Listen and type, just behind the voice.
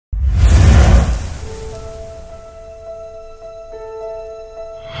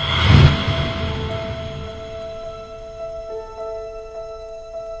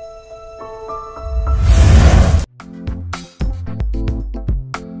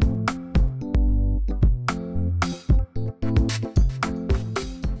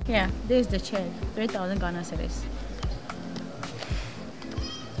Yeah, this is the chair. 3,000 Ghana cedis.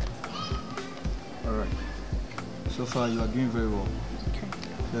 All right. So far, you are doing very well.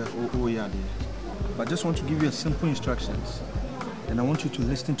 Okay. Yeah, but I just want to give you a simple instructions, and I want you to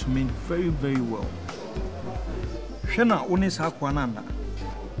listen to me very, very well. Shena onis hakwananda.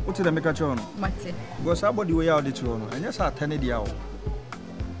 What did I make a chono? Mate. Because somebody way out the chono, and yes, I turn it out.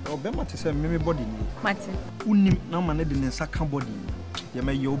 Oh, BERMA to say, me body. Mate. Unim no man in the second body. You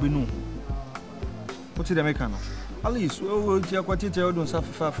may you be no. What did I make? At least, oh, you are quite tell don't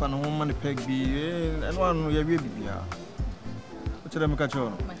suffer far and woman peg be, and one will be. What did I make a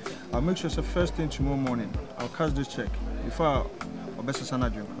chono? I'll make sure it's the first thing tomorrow morning. I'll cash this check before I best sana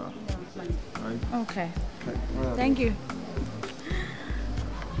drink. Right? Okay. Thank you.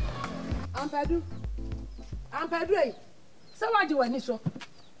 Ampadu. So what do you want so?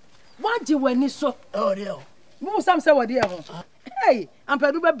 What do you want so? Oh dear. Mo sam say what dear. Hey,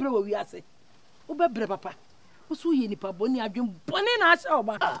 Ampadu be bre we ase. Wo be bre papa. Wo so ye nipa boni adwen boni na ase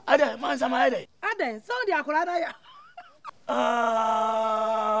oba. Ade, mansa ma ade. Ade, so de akora da ya.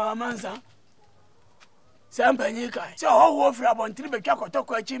 Mansa. Sampanyi kai. Se ho fira bontiri be twa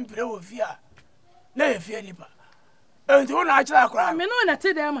kotoko achi mpire wo fia. Na e fia nipa. Enti wo na achira akora. Me no na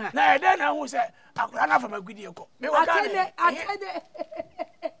te dem ha. Na e de na hu se akora na fa magudie ko. Me wo ka ne. Atede.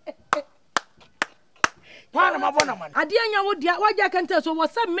 Wana mabona man. Ade anya wo dia waja kante so wo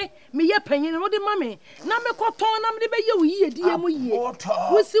se me ye panyin wo de ma me. Na me koton na me de be ye wo yie die mu yie.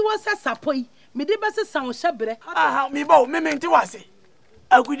 Wo si wo se sapoi. Me de be se san wo hyebre. Aha, me bo me menti wase.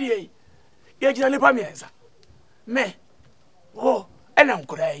 Agudie. Ye gina nipa mienza. Me. Oh, ena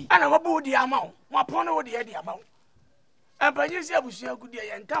nkura yi. Ana mabu di ama wo. Mapono wo de ama wo. Ampanyi si abusu agudie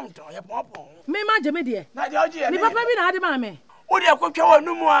ye ntamton ye ponpon. Me ma je me de. Na de oji ye. Ni papa bi na ade ma me. Wo de akotwa wo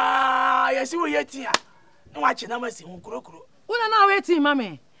numu a ye si wo ye tia. No achi na masi hu kurokuro. Una na weti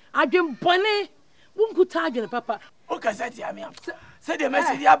mame. Adwen bone. Wunkuta adwen papa. O kaseti ami am. Se de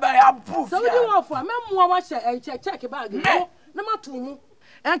mesi dia ba ya proof. So we do one for memmo wa check bag. Na matu mu.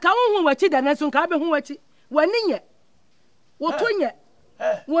 Enka wo hu wachi da na so nka be hu wachi. Wani nye. Wo to nye.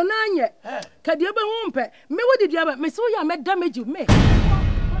 Wo na nye. Ka de be hu mpe. Me wo de dia ba me so ya me damage me.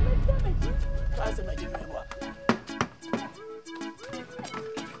 Kase ma jimi wa.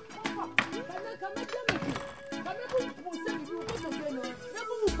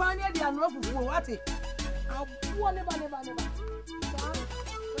 Pani e dia no fufu ati abuo ne ba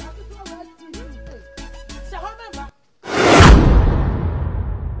se ho memba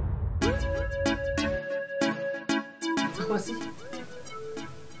akwasi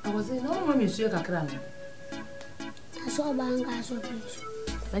no mo mi su kakra na aso banga so please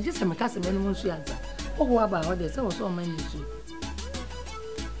na je se me kase me no su anza o ho aba ho de se wo so man ni su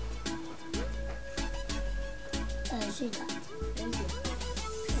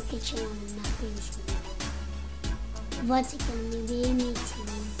kitchen na Fims. Vertical maybe meeting.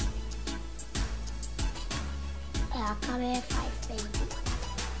 I carry 5 pages.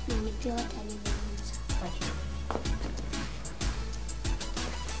 Many pure televisions.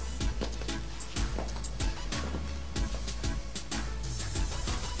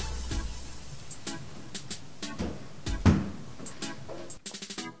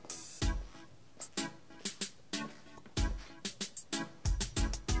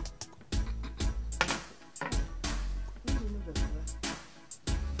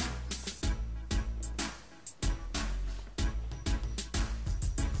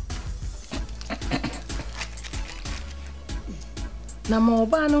 Na mo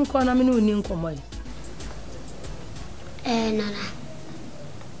ba no nko na me no ni nkomo yi nana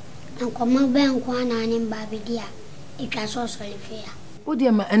nkomo be nko na ni mba BEDII itwa so solifia o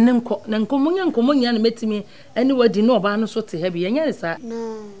de ma enne nko na nkomo nya na metimi ene wadi no ba no so te ha bi nya ne sa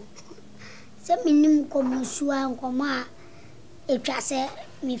no se minim nkomo suwa nkomo a itwa se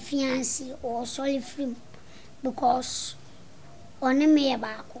mi fiancé or solifim because one me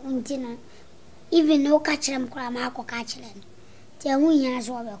ba ko ntina even no ka kirem kra ma ko ka kirem tia munya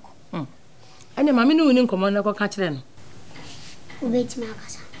so obeko ane mami no ni nkomo na ko ka kire no ubeti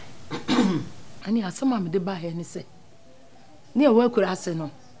makasa ani asama me de ba he ni se ne wa kura ase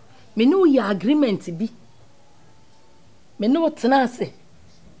no me no ya agreement bi me no tena ase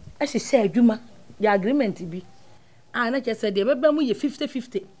a hye adwuma ya agreement bi na che se de beba mu ye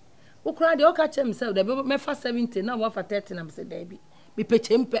 50-50 wo kura de o ka chem se de me fa 70 na wo fa 30 na me se da bi me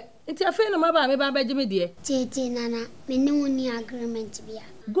peche mpe nti afi no ma ba me ba je me de tete nana me ne woni agreement bia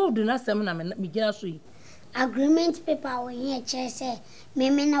gold na sem na me gina so yi agreement paper wo here che se me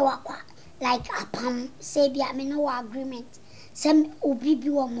na wakwa like apam say bia me no agreement sem obi bi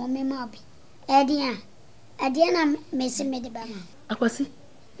wo mo me ma bi edia na me se me de ba ma akwasi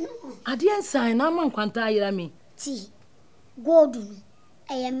Adian sign na man kwanta ayira me. Ti. Gold no.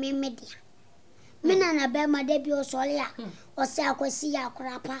 Eye me media. Me na BERMA de bi osole a. O se akwasi ya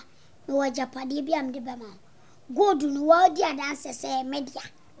akorapa. Me wa japade bi am de BERMA. Gold no wa di adanse se media.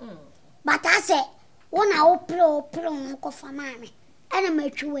 But I say, wona wo pro ko fama me. Ana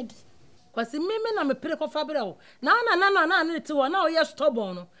matwi wadi. Kwasi me na me pere ko fa bere wo. Na ne ti wo na o ye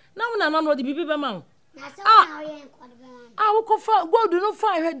stubborn no. Na no de bibi BERMA wo. Na se na o ye nko de BERMA. Wo ko fa gold no fa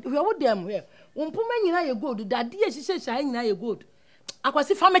hwe wo dem hwe. Wo mpoma nyina ye gold, dade ye hihye nyina ye gold.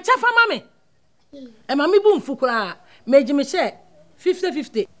 Akwasi fa me che fa ma me. E ma me bu mfu kura. Meji me she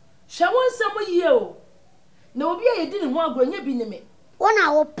 50-50. Sha won sam ye o. Na obi a ye di ne ho agoronya bi ne me.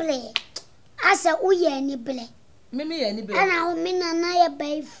 Wona wo play. Asa uye ni ble. Me ye ni ble. Ana wo me na ye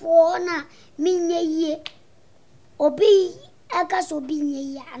bai fo na me nye ye. Obi aka so bi nye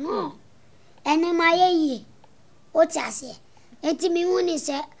ye ano. Ene ma ye ye. O ti ase. Enti mi huni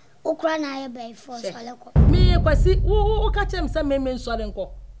se okra na ye bai fo so le ko. Me Kwasi wo ka chem se me nsore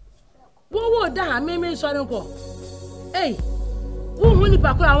nko. Wo da ha me nsore nko. Ei. Wo huni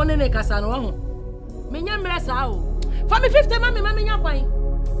pa kura won ne kasa no ho. Me nya mra sa o. Fa me 50 ma me nya kwan.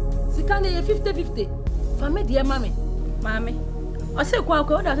 Sika na ye 50-50. Fa me de mame. Mami. O se kwa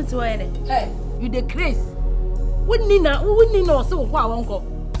o da tete wo ye de. Hey, you the craze. Wonni na o se wo kwa wonko.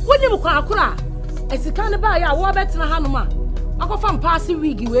 Wonni mu kwa akura. Esika ne ba ya wo betena hanom a. Akofa mpaase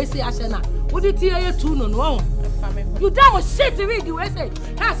wig we say ahye na. Wodi ti ye tu no no. You damn shit wig we say.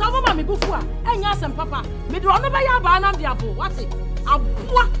 Ha so mama me bufu a. Enya asem papa. Me do no ba ya ba na de abo. What it?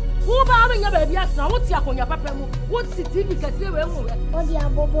 Aboa. Wo ba me nya ba bia na wo ti akonya papa mu. Wo ti TV kase we mu. O di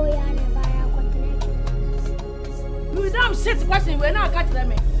abobo ya na ba ya kontinent. You damn shit question we na catch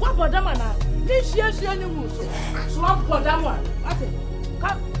them. What bother man na? Ni shia ni mu so. So what bother one? What it?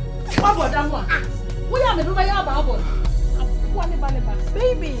 What bother one? We ya me do ba ya ba abo.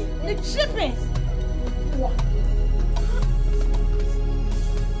 Baby, it's shipping. What?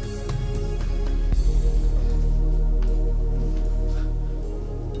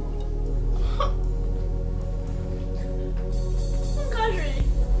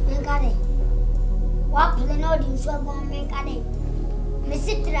 Ngare. Wa play no di so bon me ngare. Me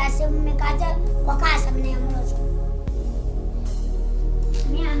sitra se me kaja ko ka sam ne mo so.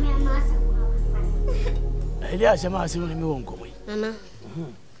 Me ma sa kwa. Ele asema asema ni me wonko mo. Nana.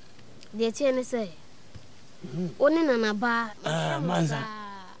 De tie ne say. Oni nana ba. Manza.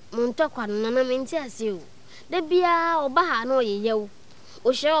 Monto kwa nana me nti ase o. Da bia oba ha na oyeyew.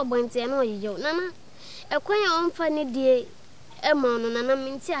 O hye obonte na oyeyew. Nana ekwan ya omfa ne die e ma no nana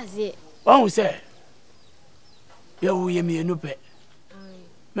me nti ase. Won say. Ye wo ye me enu pe.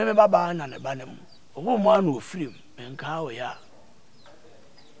 Me baba na ne ba ne mu. Obo mo anu ofrim. Me nka o ya.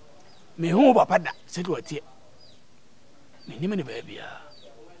 Me hu papa da se do tie. Me ni me ne ba bia.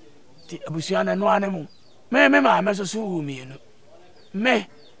 Ti abusia na no anemu. Me ma me so su mi enu. Me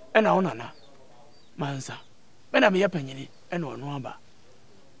e na onana. Mansa. Me na me ye panyini e na ono aba.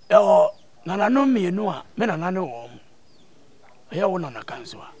 E o nana no mi enu a me na nane wo mu. E wo nana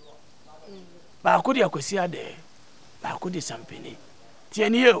kanso a. Ba akodi akwasi ade. Ba akodi sampini. Tie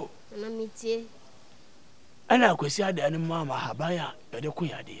ni e o. Na me tie. Ana akwasi ade anu mama habaya e de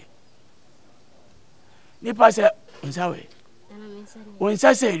kun ade. Ni pa se nsawe.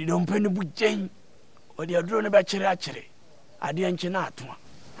 Wonsa se di don penu bujen. O de aduro ne ba kire akire. Ade enche na atoa.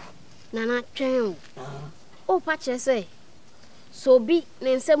 Nana twen o pa kire se so bi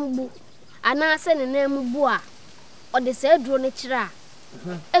ne nsem bu ana se ne nam bu a o de se aduro ne kire a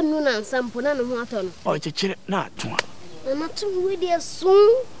enu na nsampo na ne ho ato no O kire na atoa. Nana tum we de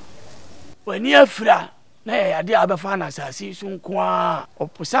sun Wani afira na ya ade abefa na asasi sun kwa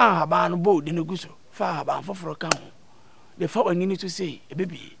oposan haba no bo de ne guso fa haba foforo kan ho de fa wani ni to sei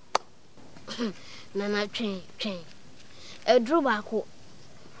ebebi. Nana twen aduro ba ko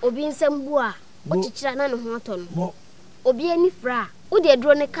obi nsem bu a o kikira na ne ho ato no obi ani fra o de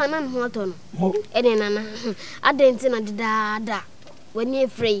aduro ne kan na ne ho ato no ene nana adenti na didada wani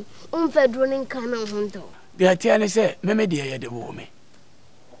afrei umfa aduro ne kan na ho nto De atia ne se meme de ye de wo me.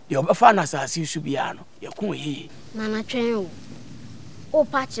 De obefa na asasi su bia no ye kun yi. Nana twen o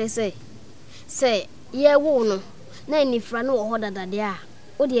pa kire se ye wo no na ni fra no ho dadade a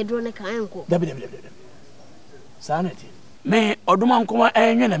o de aduro ne kan enko Dabi. Sanati. Me oduma nkoma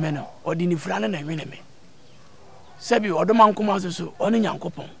enwene me no odi ni fra na enwene me. Sabi oduma nkoma so oni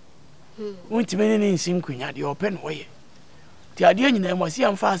nyankopon. Untime ne nsin kunya de open woye. Ti ade nyina mo si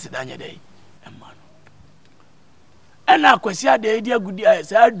amfa asedanya dai. Emma no. Ana akwasi ade di agudi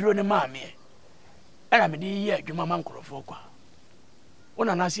sa aduro ne maame. Ana me di ye adwuma mankrofo kwa.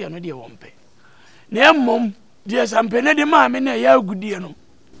 Ona na se no de wompe. Na emmom de sampe ne de maame na ya agudie no.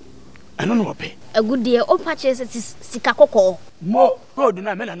 ɛno no ope agudie o pache sika kokko mo gold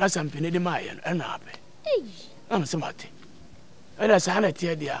na me na sampene de ma ye no ɛna ape am se mate ɛna sa na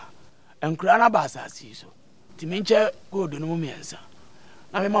tie dia enkura na ba asasi so ti me nche gold no mu miensa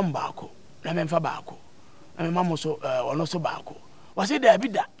na me mam baako na me mfa baako na me mam so ono so baako wase da bi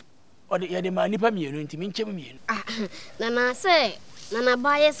da ode ye de ma nipa mienu nti me nche mu mienu na se na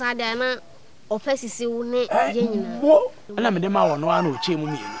ba ye sa da na opesisi wo ne ye nyina mo na me de ma wono ana oche mu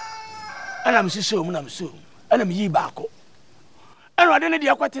mienu ana me siso mu na me so ana me yi baako ana ode ne de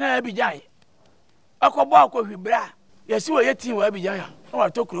akwatena Abidjan akọbọ akọhwibra yesi wo yetin wa Abidjan ya na wa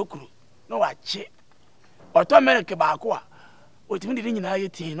to kurokuro na wa che oto America baako a otimi de nyina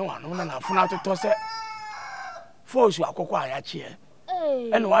yetin na wa no na afuna toto se force akọkọ aya che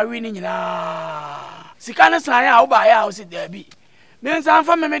ene wa wi ni nyina sika ne san ya wo ba ya o si da bi me nsan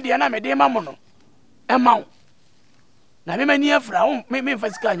fa me de na me de ma mo no e ma wo na me mani afra wo me fa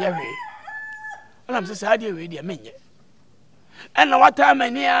sika nya hwe ana me se sa de we de menye ena wata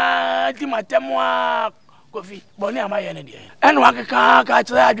mani a di matemwa kofi boni amaye ne de ena wakeka ka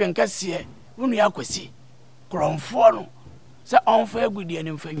kire adwen kase wonu yakwasi kromfo no se onfa agudie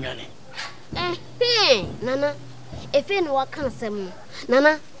ne mfa nwane nana efe no waka nsem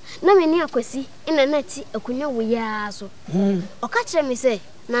nana na me ni akwasi ina nati akunwa wo ya so o ka kire me se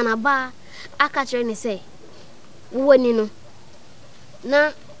nana ba aka kire ni se wo ni no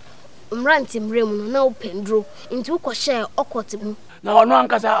na mranti mremu no na opendro nti ukọhye okọtemu na ono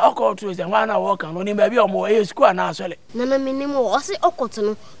ankasa okọtu ze nwa na wo kan no ni ba bi omo e school na asole nana menim o se okoto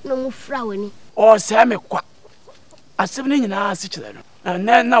no na mu fra wani o se me kwa asem ni nyina ase kire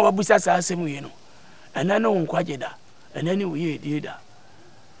no na wabusa sa asem yi no ana no nkwaje da ana ni wo ye die da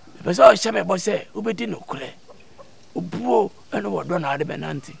be so hye me bo se obedi no kure obuo ana wo do na ade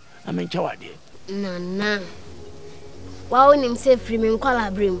benanti na me nchawade nana wa onim se free me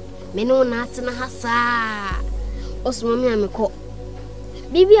nkwala brem me no na atena hasa osmo mi ameko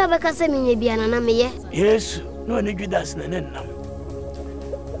bibi abeka se menye bia na meye Yesu no ne Judas na nenam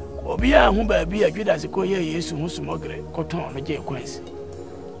obi a hu ba bi a Judas ko ye Yesu hu smogre koton no je kwansi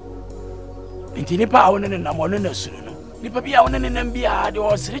enti nipa a wona nenam ono na suru no nipa bi a wona nenam bia de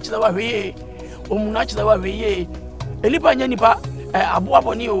o sire kida wa hweye o mu na kida wa hweye enipa nya nipa abo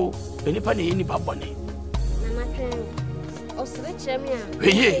aboni o enipa ne ye nipa boni nana twen o sire chemia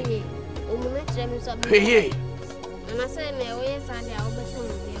hweye o mu na chemia so hweye nana se ne o ye sa de a obeto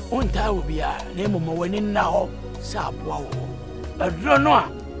onta wo bia na emomo wani na ho sa aboa wo adro no a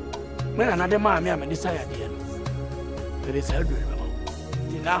me na de ma me a me de sa ya de no there is a dream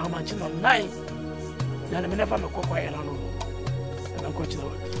di na ha ma chi no nai na me nefa me kokwa ya na no na ko chi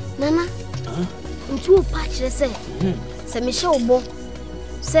do nana ntu pa kire se me hye obo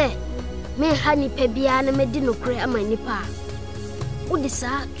se me ha ni pa bia na me di no kure ama nipa wo di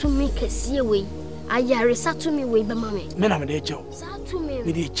sa to me kase we ayare sa to me we be ma me na me de chew sa to me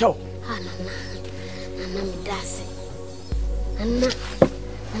me de chew nana me dase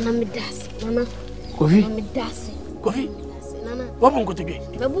nana me dase nana kofi me dase kofi nana wabun kotogwe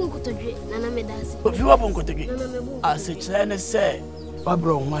mebun kotogwe nana me dase kofi wabun kotogwe nana mebun ase kire ne se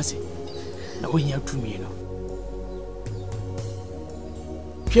wabro nwase na wonya tumi no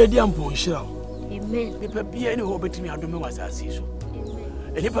kwedi ampon hira amen nipa bia ni ho betimi adome wasase so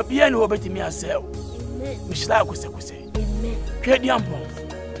nipa bia ni ho betimi asel amen mishla akose amen kwedi ampon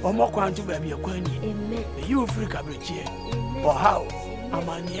omo kwantu ba bia kwani amen you free kabretie or how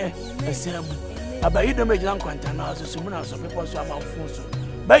amanie esem abayi do mejina nkwanta na so sumuna so people so amanfo so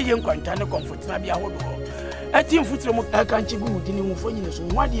bayi nkwanta ne comfort na bia hodo ati mfutire mu akanchi gu di ni mfo nyine so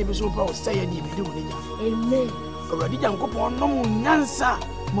wade bi so pa o saye di bi di wo nya amen awadi jankopon no mu nyansa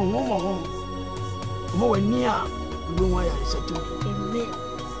mo wani a bi wa ya setu amen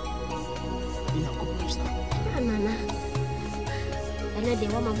ina ko pasta nana ana de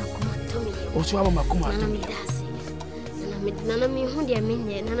wa mama kuma tomi o so mama kuma tomi nana mi hu de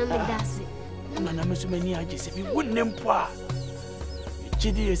menye nana mi dase nana me so mani age se bi wonnem po a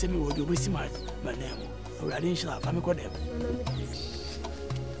chidi ese mi wodo be sima manem awadi nshira fa me ko dem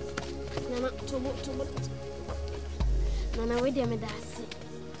nana tobo nana we de me dase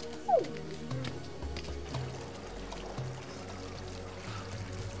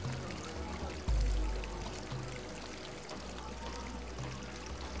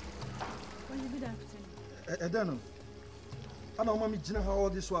Edeno. Ana mama mi gina ha all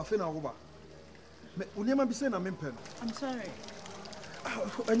this wa fe na wo ba. Me uniema bi se na mempen. I'm sorry.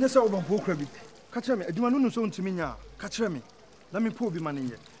 Anya se wo ba po kra bi. Ka kire me aduma no so ntimi nya. Ka kire me. Na me po bi ma ne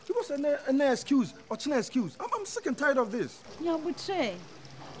ye. Because an excuse or china excuse. I'm sick and tired of this. Yeah, but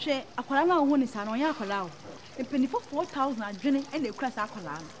she akwala na wo ni sa no ya akwala o. Mpeni for 4,000 adwene e na ekura sa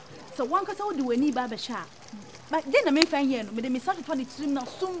akwala. So one case would do any barber shop. But then the main fan here, but they may start to trim now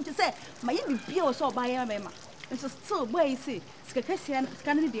soon to say, my be also by a mema. And so still, where you see, Skakasian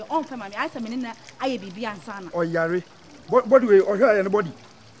scanning the own family. I said, Menina, I be and son. Or Yari. What do we or here anybody?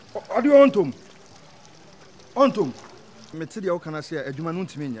 Are you on to? On to. Material can I say a Juman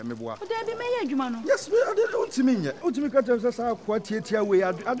to me, Meboa? But there be Mayor Jumano. Yes, I don't see me. Ultimate us are quite here way.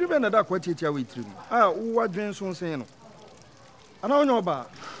 I driven at that quite here way through. Ah, what dreams soon saying? I don't know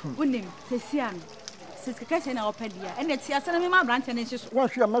about Winning, Tessian. Since Cassian our pedia, and it's yes, and my branch and it's just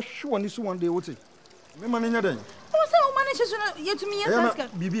what you are not sure on this one day, would say. Me money, then. Oh, so manages you to me,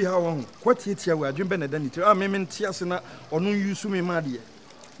 yes, Bibi, how long? Quite here where Jim Benedict, I mean, Tiasana or no use me, my dear.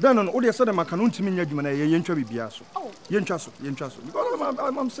 Then on all the sudden, I can't mean you, man, a young chubby biasso. Oh, young chasso. Because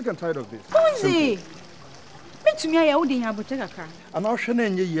I'm sick and tired of this. Oh, see. Me to me, I would have a take a car. And I'll shine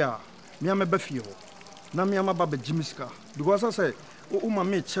in ya, me am a Befio. Namiama Baba Jimiska. Because I say, oh, my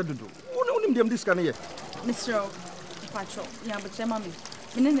mate, Shadow. Only them this kind of year. Mr. Patrol, yeah, but your mammy.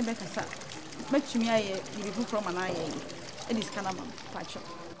 And then the Becca sat. Make to me, I be from an eye. It is Canama, Patrol.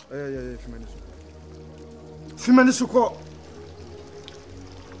 Yeah, few minutes to call.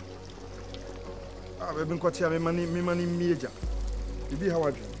 I've been quite here, money, major. You be how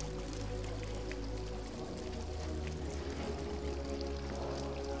I do.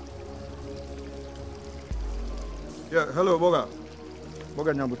 Yeah, hello, Boga.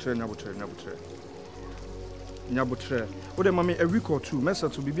 Boga Nyabutre. What am I a week or two?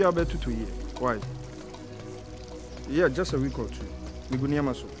 Message to be about 2 years. Why? Yeah, just a week or two.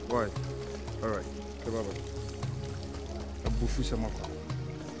 Niguniamaso. Why? All right. Bye. A buffy samaka.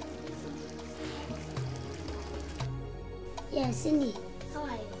 Yes, Cindy. How are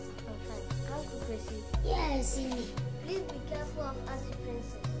you? I'm fine. How could I see? Yes, Cindy. Please be careful of Asante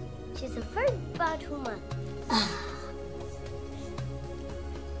Princess. She's a very bad woman.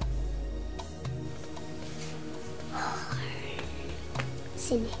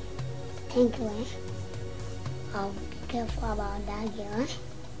 Cindy, thank you, eh? I'll be careful about that girl, eh?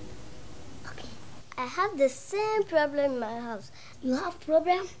 Okay. I have the same problem in my house. You have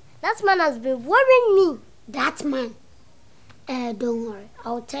problem? That man has been worrying me. That man? Don't worry.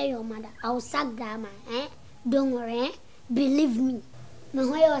 I'll tell your mother. I'll sack that man, eh? Don't worry, eh? Believe me. My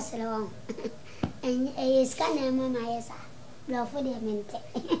way was wrong. And it's kind of my yes, love for the mente.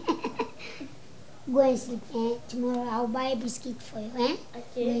 Go and sleep, eh? Tomorrow I'll buy a biscuit for you, eh?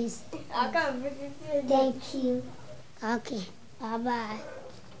 Okay. Please. I can't visit you. Thank you. Okay. Bye-bye.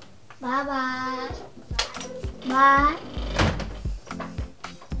 Bye-bye. Bye.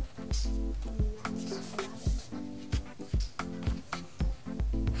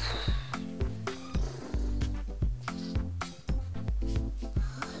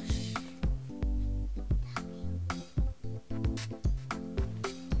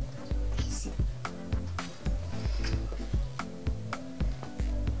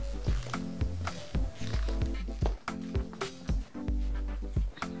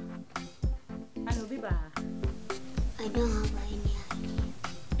 I don't have any idea.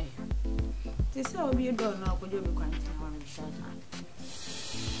 This will be a door now. Could you be quite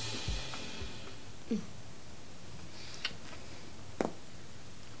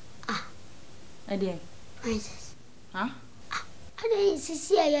idea? Princess. Huh? I didn't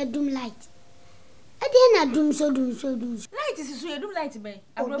see a doom light. I didn't doom so. Light is so doom light, baby.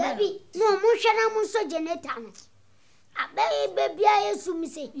 Oh, baby. No, Mushana Muso Janet. Baby, I assume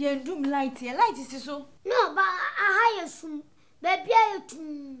say. You doom light here. Light is so. No, but I assume. Baby, I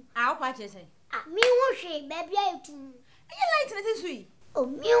too. I'll watch it. Me wash it, baby, I too. You light is sweet. Oh,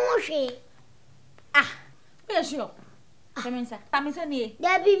 me wash it. We are sure. Tamisa near.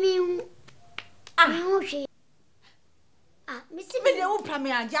 Debbie, me wash it. Missy, me the old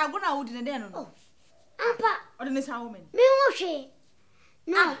premier, Jagona would in the den. Oh, Ampa, or the Miss Woman. me wash it.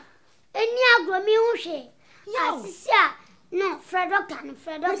 No, any agro me wash it. Yes, no, Fred Doctor,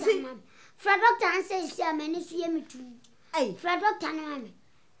 Fred Doctor says, yeah, many see me too. Hey, Fred Doctor, mammy.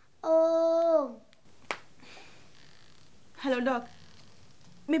 Oh, hello, Doc.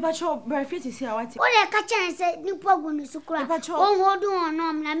 Me but your breakfast is here. What I catch and said, no problem, so cry. But you won't hold on, no,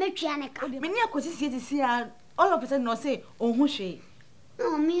 I'm not trying to come. Many are see this here. All of a sudden, no say, oh, who she?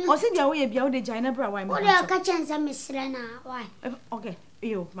 No, me, or send your way about the China bra. Why, what I catch and say, Miss Rena? Why? Okay,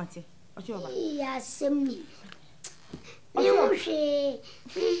 you, Matty. What's your back? Yes, me. Me,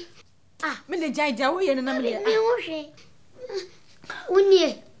 ah, me the Jaja, we and another. Me,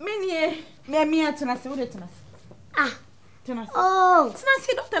 Unye. Me, me, at us, what it to us. Ah, to us. Oh, it's not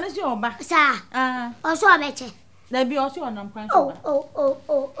see doctor as your back, sir. Ah, also a better. There be also an unconscious.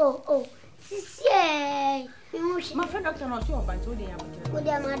 Oh. Sissy, push. My friend doctor no so ban to dey am. Wo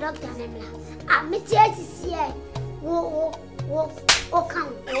dey my doctor nemla. Ah, me tie sisi e. Wo kan.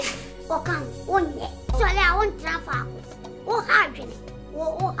 Onye. So le a won trafa ko. Wo ha adwene.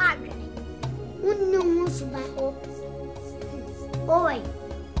 Wo ha adwene. Unnu suba o. Oi.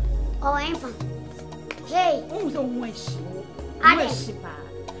 Fa. Hey, So wish. Wish pa.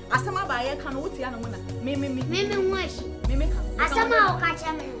 Asama ba ye kan wo tia na mo na. Me wish. Me kan. Asama o ka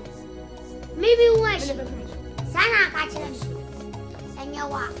che me. Me wish. Sana ka che me.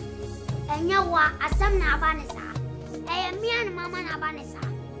 Enyawa asam na abanisa. Mia na mama na abanisa.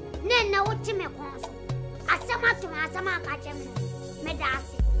 Na wuti me konso. Asama to asama ka che me. Me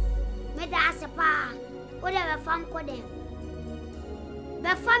da ase pa. O de be fam ko dem. Be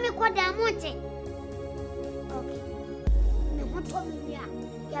fam ko dem monte. Okay. Me hoto me ya.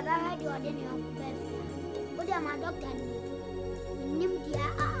 Ya ba ha di ode ne o be fa. O de ma doctor ni. Nim dia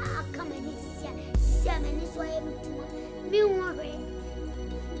akama ni sia me ni so e mutuma. Mi wore.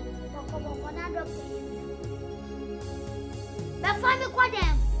 Boko na doctor. Be fam ko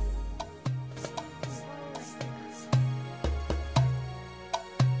dem.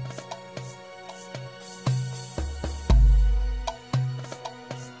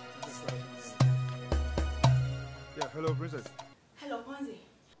 Hello, Princess. Hello, Ponzi.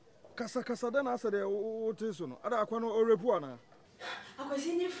 Kasa then I said, "Oh, Tisono. Ada akwano o repu ana."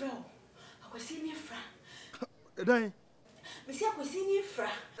 Akwasi ni fra. Then. Me see akwasi ni fra.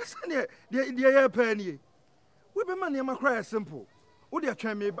 Asante, dia pa ni. We be man ma cry simple. Wo dia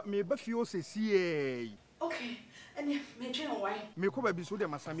twen me ba fie o sesi. Okay. And me twen why? Me ko ba bi so de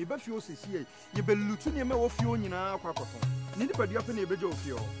masa me ba fie o sesi. Ye be lutu ne ma wo fie o nyina akwa akofo. Ni de padua pe na e beje o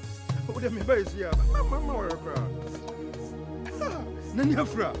fie o. Wo de me ba esi a. Mama wo rekra. Nani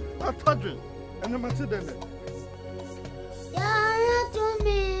afra atadwen ena mate dende Yara to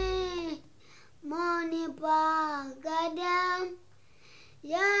me money pa gadam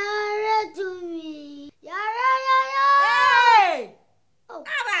Yara to me Yara Hey! Oh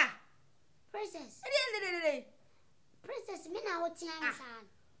Aba! Princess Ede. Princess me na woti an san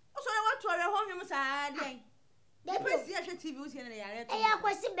O so what to your home you sa den. The presi a TV wo tie na yare to. Eh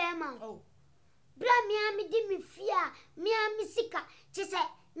akwasi BERMA. Oh. Bra mi di mi fia mi sika chise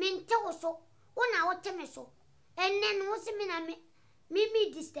mente wo so wona wote me so enne no se mi na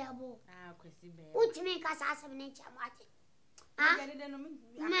mi disturb Akwasi be untimi ka sa asem ne ncha mate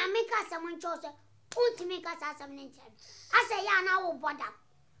mi ka sa mon chose untimi ka sa asem ne ncha ase ya na wo boda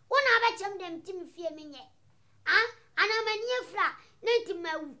wona ba chem dem timi fie mi nye ana mani afra na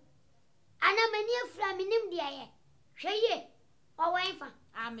timawu ana mani afra mi nim de ye hweye o wen fa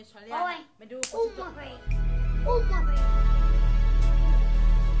me sorry me do ko to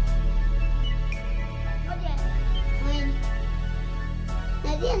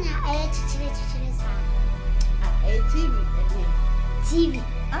TV.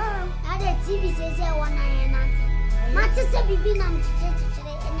 TV says one I Mati se bibi na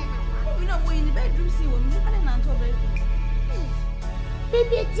mchichire ene na. We no in the bedroom see we me pa na nto bedroom.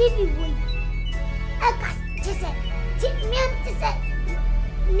 Baby TV we. Eka chese. Mi am chese.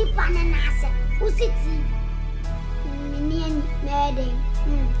 Ni pana na ase. Usi TV. Mini mede.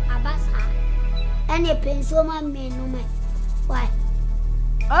 Abasa. Ene penso ma menu me. Why?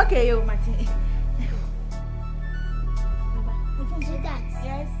 Okay, yo Mati.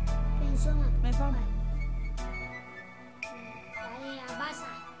 Yes. Penso ma. My father.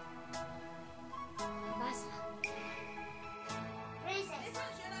 Abasa. Princess.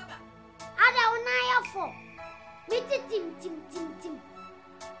 Ada unaya fo. Miti tim.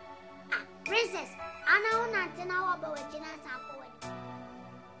 Princess, ana una tena wa ba wachina sa ko wani.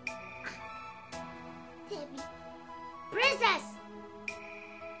 Baby. Princess.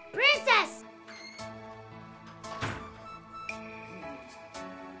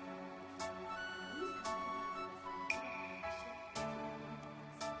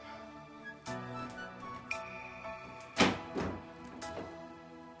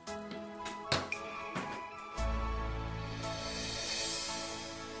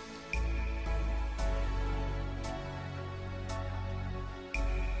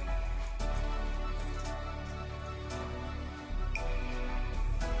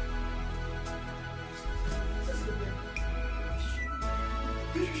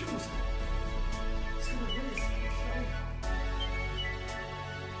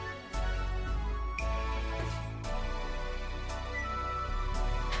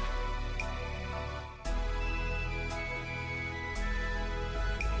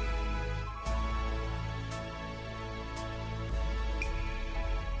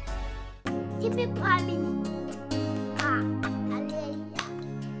 Tipi PANIN. Hallelujah.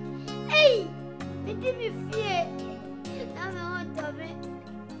 Hey, me fie.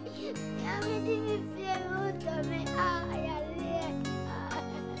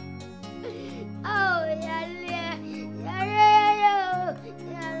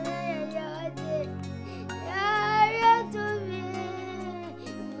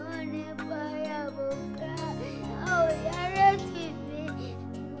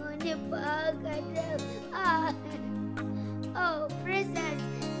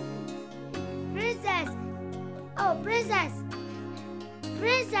 princess.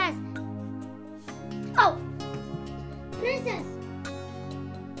 Princess. Oh. Princess.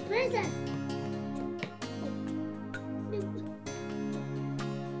 Princess.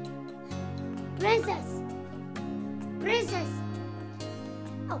 Princess. Princess.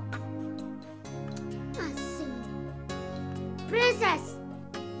 Oh. Princess.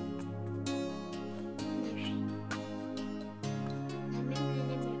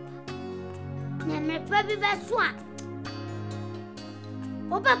 Baby, that's what.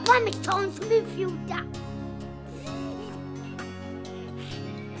 What about Panic Tones to be future?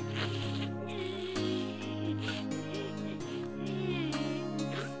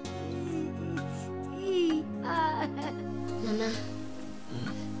 Nana,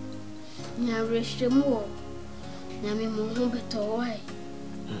 now rest the more. Now, me move better away.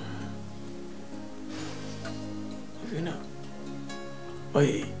 You know,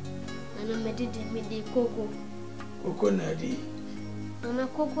 oi. Nana, me did me the cocoa. Cocoa, Nadi. Nana,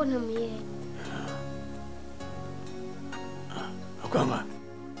 cocoa, na me. Akama.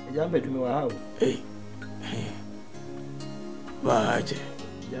 Jambe to me, how? Hey. Baje.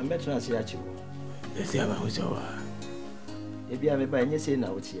 Jambe transiachi. Let's have a house. If you have a bany, say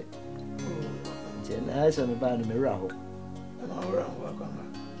now, it's here. I saw me by the mirror. I'm all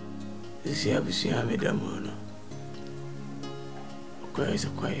around. This year, we see how me done. Quiet,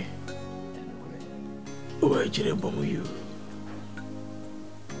 quiet. Oh, I should bomb you.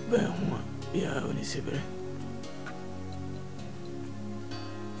 Berma, yeah, when it's a better.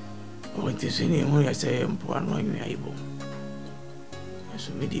 I want to see him when I say I'm poor, no, I'm able.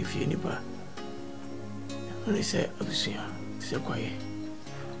 So, maybe if you never. When I say, I'll see her, it's a quiet.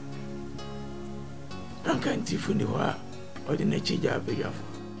 Akan Twi ni wa odi na chija abeyafo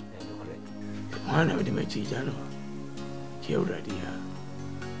wana odi ma chija no ke uradi ya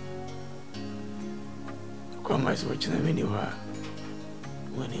kwa mas wo china meni wa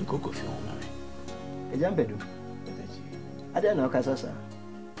wani nkoko fi homa me Jambe do ada na okasasa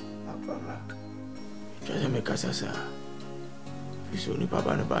apama chaja me kasasa fiso ni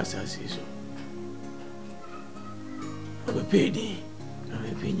baba na basa siso obe pedi na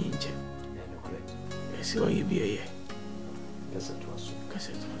me penyinche. See what you be a year. Cassette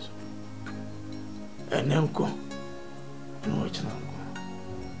was. And uncle, and watch an uncle.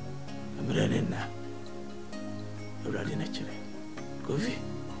 I'm running now. I'm running naturally. Coffee?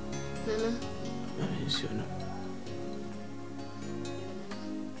 I'm soon.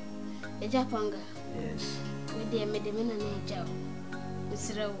 A Japanga. Yes. With the medicine and a job.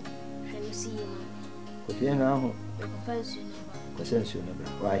 Mr. Rowe, can you see him? Coffee now. Fancy you never.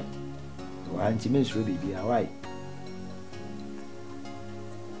 Why? Why intimates will be why?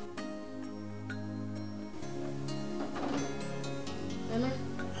 Nana,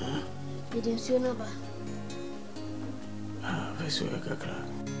 you didn't see no. Ah, I saw a cacra.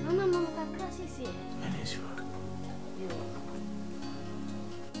 No, classes here. And it's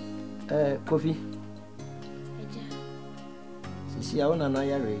Coffee. See, I want an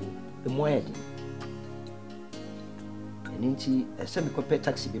IRA, the more heading. And into a semi compared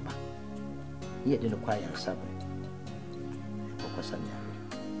taxi paper. He didn't acquire a sabre.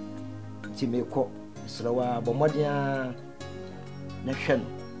 Timmy Cock, Slowa, Bomodia, Nation.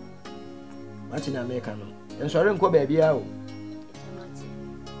 Martin Americano. And so I don't go baby out.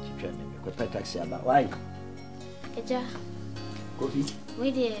 Compared taxi about why? Coffee.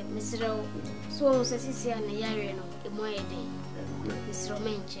 Wait there, Mr. Rowe. So, Cecilia and Yarino, a more day. Mr.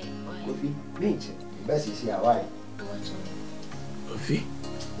 Menche. Coffee, Menche. Best is here, why? Coffee?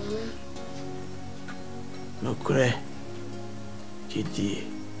 No cray. Kitty.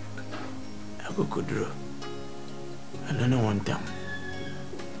 I could draw. And I don't want them.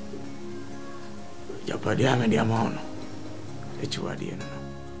 Japadiam and the amount. It's what you know.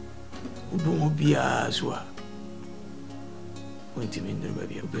 Ubumobia as well. Went him in the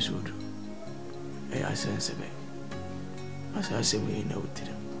baby episode. I sensible. As I say, we know to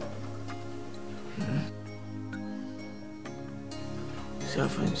them.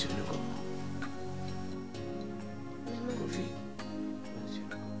 Self-fancy.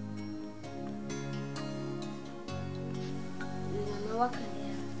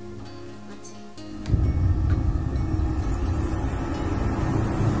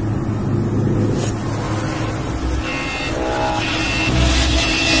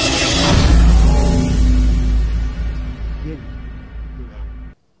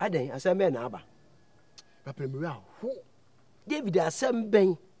 Aden asem na aba. Papa mi wa ho. David asem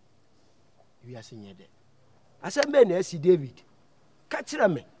ben. Wi asenye de. Asem ben na asi David. Ka kire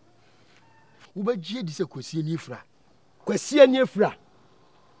me. Wo ba gie di se kwasie ni efra. Kwasie ni efra.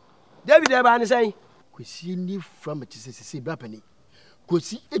 David e ba ne sen. kwesi ni from sese bra pani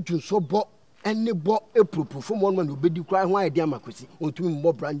kwesi edwunso bo ene bo eproprofo mo no obedi kra ho ayede ama kwesi otumi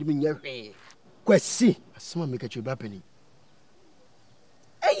mo brand mi nya hwe kwesi asema meka che bra pani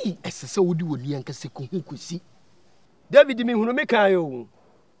ei esese wodi woni anka se ko hu kwesi David mi hunu me kan yo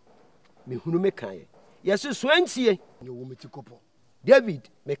me hunu me kan ye yesu swantie ne wo meti kopo David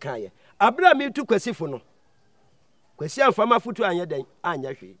me kan ye abra mi tu kwesi fo no kwesi amfama futu anya dan anya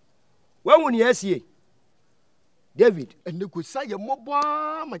hwe wanwu ne asie David ene kwesi ye mobo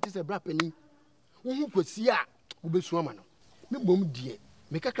ma chese bra pani wo hu kwesi a wo besu ama no me bom die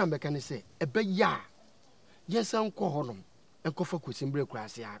me kaka mbeka ne se ebe ya yesa nko honom enkofa kwesi mbre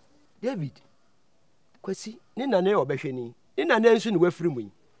kurase a David kwesi ni nane obehwe ni nane nsu ni wafiri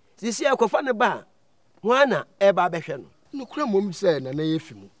mu sisi ekofa ne ba ho ana e ba behwe no no kura mom se nane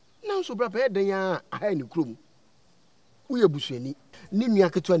yefi mu nanso bra pa eden ya aha ni krom uye busuani ni nua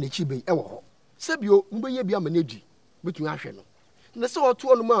keto na chi bei e wo ho sebio mbeye bia manedi betu ahwe no na se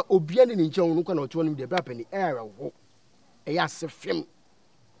oto no ma obia ne nchen no kwa na oto no de bra pa ni era wo e ya se film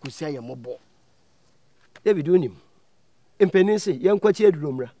kwesi aye mobo David unim empeninse yenkwachi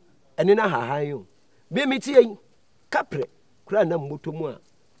aduromra ene na hahan yo be mitie kapre kura na motomu a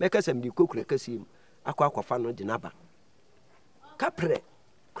mekasa mdi kokura kasim akwa no de naba kapre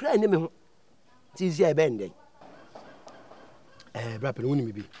kura ne me ho tizi e bende bra pe woni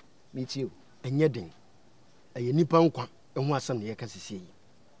me bi mitie enye den eye nipa nkwa eho asam ne yeka sisi yi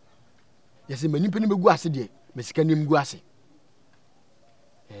yese manipa ne begu ase de mesika ne mgu ase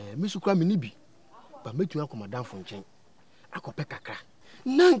misu kura me ni bi ba metu akomadan fo nchen akope kakra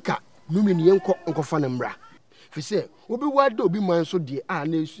nanka numi ne yenko nkofa ne mbra fi se obi wada obi man so de a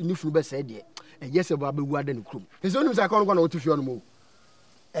na ni funu be se de yese ba be wada ne krum ese onum sa akon na otufi onu mo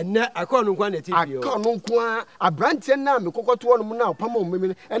enne akon nkwa na tifi o akon nkwa abrante na me kokoto onu na opama o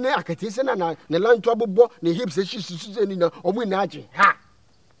memi enne akatese na ne lanto abobbo ne hips e shisu ni na omu na age ha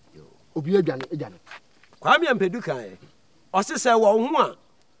obi adwane kwa mi ampedu kan o se se wo hu a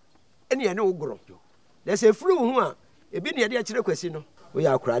ene ye ne ogoro na se furu hu a ebi ne ye de kire kwasi no we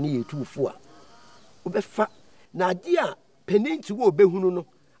akura ne yetufu a obefa na ade a peninti wo obehunu no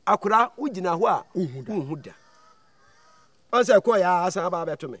akura ugina ho a unhu da onse ko ya asan ba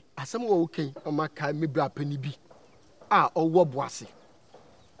beto me asem wo oken o maka me bra pani bi a owo boase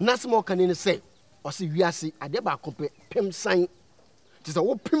nasem o kanene se o se wiase ade ba kompe pem san ti se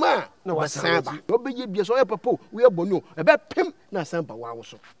wo pem a na wasan ba obeye bia so ye papo we bonu e be pem na san ba wa wo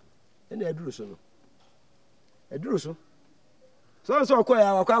so ene aduru so no aduru so so ko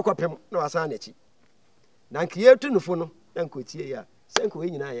ya Akuapem na wasan na chi na nkiye tunufo no na nkotie ya senko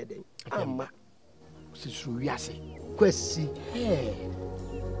we nyina ya den amma sisuru wiase kwesi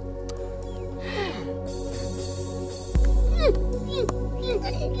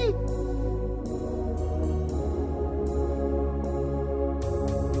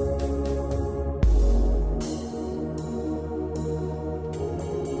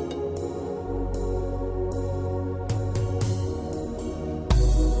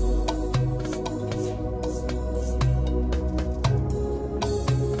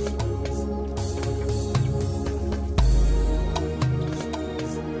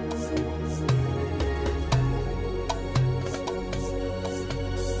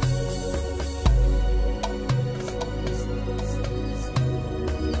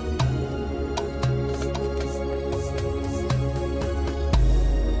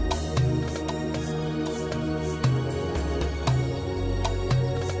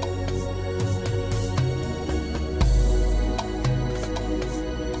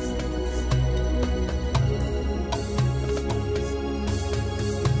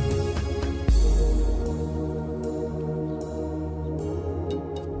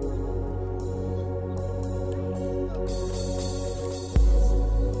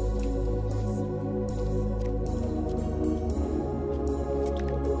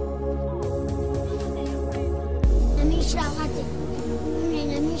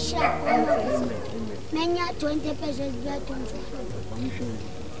Menya 20 pesos back on.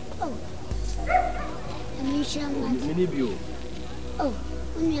 Oh. Amisha many bio. Oh,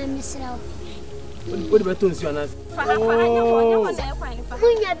 only a misrao. What about Tons?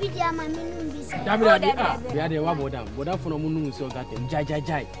 Munya bidia ma minum bisa. Dabia dia de wa bodam. Bodam for no munu so gatem.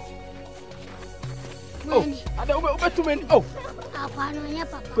 Jai. Oh, ada ube too many. Oh. Apa no nya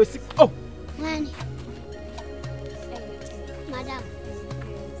papa. Kwesi. Oh. Nani? Madam.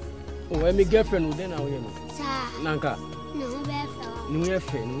 Oh, my girlfriend then now you know. Sa. Nanka. No be No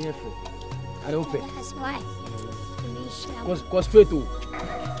yefe. I don't pay. That's why. Cause straight to.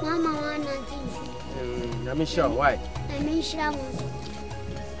 Mama want nothing. I'm sure why. I'm sure.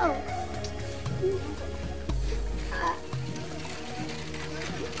 Oh.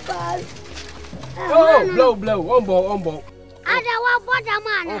 blow. On ball. Ada wa boda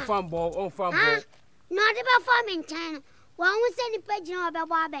man. On farm ball. No de be farm in China. One who send the page no be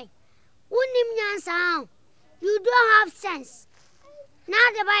boy. Unim nyansa. You don't have sense.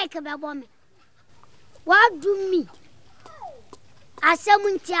 Now the bike be boy me. What do me?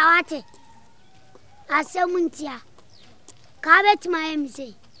 Asamuntia wate. Asamuntia. Kabet my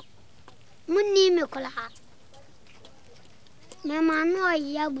MC. Munni me kola. Me mano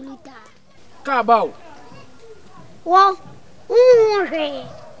ya buluta. Kabao. Wo,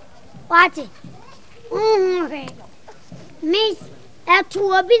 Wati. Miss etu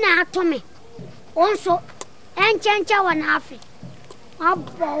obi na atome. Onso enchencha wa na afi.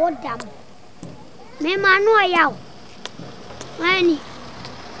 Abo odam. Me mano ya. Wani.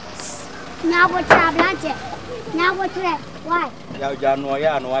 Nyabo trablante. Nyabo tre. Why? Ya jano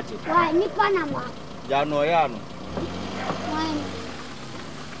ya no wati. Why ni pana ma? Jano ya no. Why?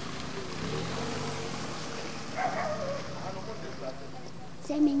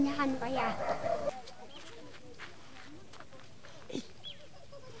 Seminyan ba ya?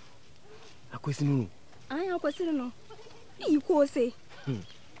 Akwesi no. Ai akwesi no. Iko se.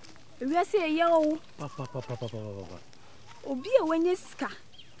 We say YAW. Papa. Obi e wenye sika.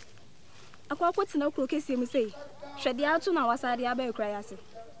 Akwakwoti na kro kesi mu sei. Hwede atu na wasade aba ekra yase.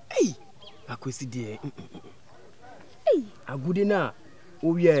 Akwesi de. Agude na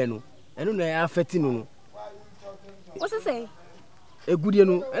owie no. Eno na ya afeti no. What's it say? Egudie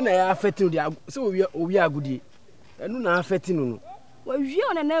no na ya afeti no de so owie agudie. Eno na afeti no. Wa wie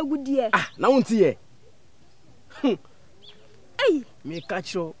ona na agudie. Na wonti ye. Me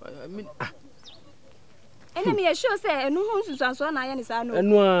catcho ene me sure say enu hu nsusuanso na aya ni sa no.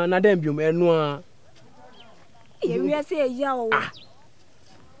 Enu a na dem biom enu a. Ye wi say YAW.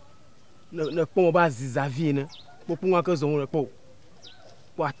 Na pon ba zizavie na. Popun aka zo won po.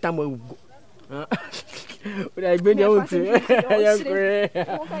 Po atama ugo. O da gbe ni o ti. Ya kure.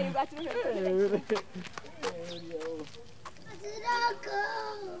 Mo ka yu gati.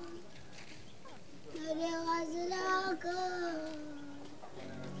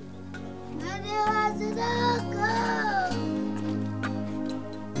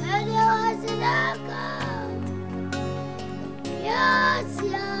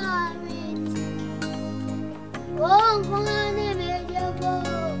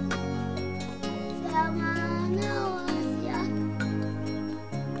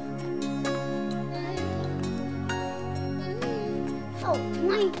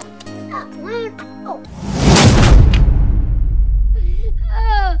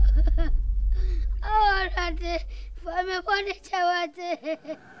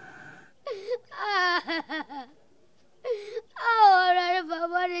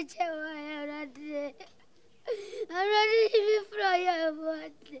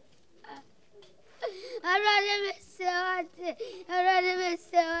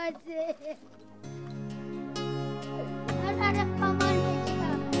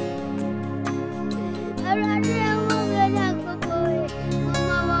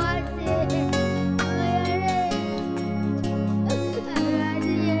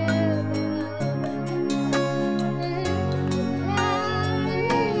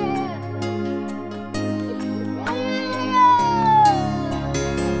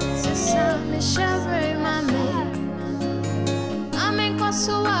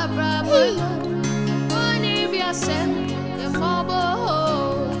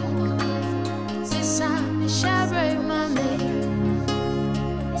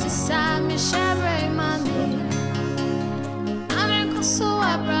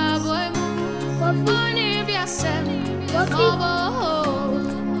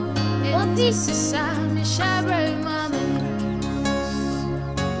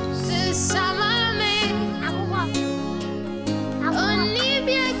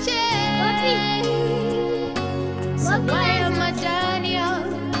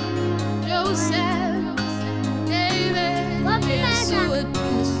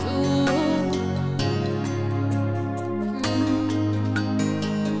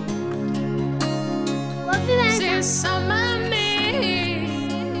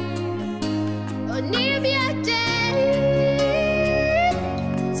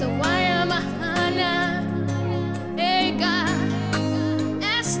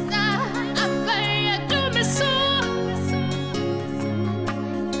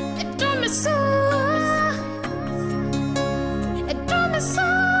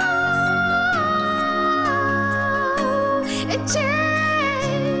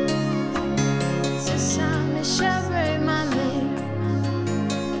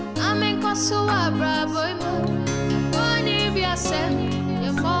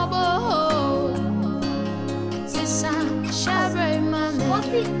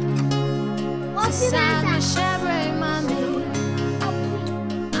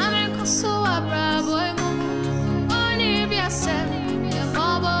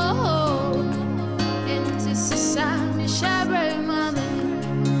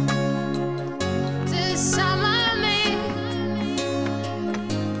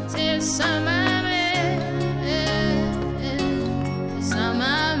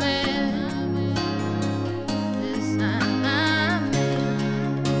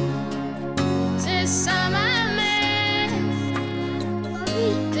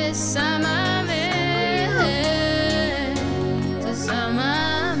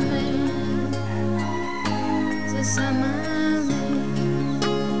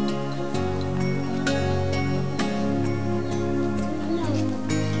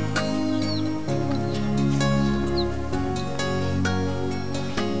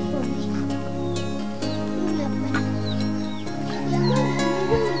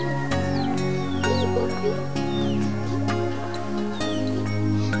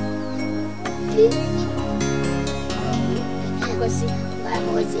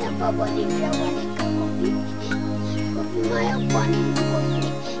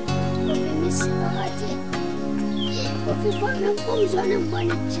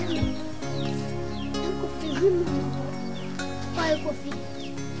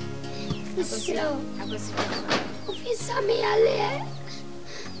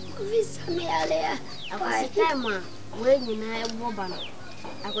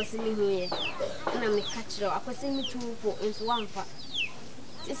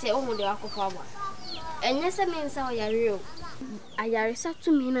 Ayaresa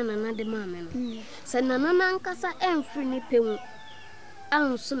to me na nana de mama no. Se nana na nkasa emfri ni pemu.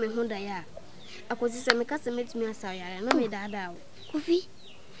 Anso me ho da ya. Akosi se me kasa metumi asa yare na me daada wo. Kofi.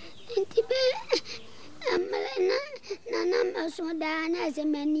 Enti be amala na maso da na se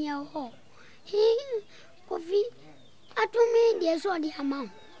mani ho. He Kofi atumi de so de ama.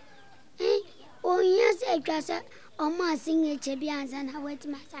 O yes e twasa o ma singe chebi ansa na wet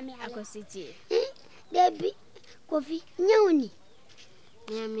ma same ala. Akosi tie. Debi Kofi nyawni.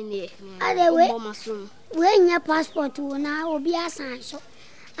 Nyamini. Ade we nya passport wo na obi asan so.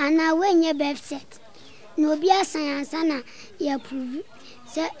 Ana we nya birth set. No obi asan ansa na ya prove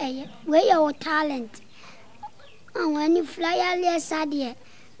say we your talent. And when you fly ali sadie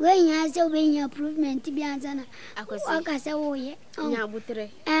we nya say we nya improvement bi ansa na. Aka say wo ye. Nya butre.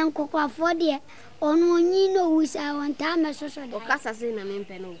 En kokwafo de onu onyi no wusa won ta me so so de. Okasa say na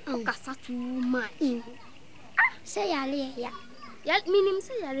mempe no. Okasa too much. Say yale ya. Ya minim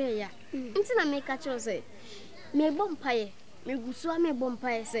say yale ya. Nti na make catch say. Me bompaye. Me gusu me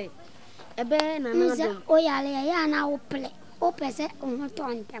bompaye say. Ebe na na dom. O yale ya na o plait. O pese o to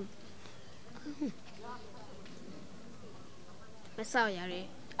antem. Me sa yare.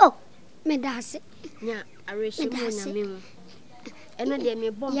 Oh, me dase. Nya areshi mo nya memu. Eno de me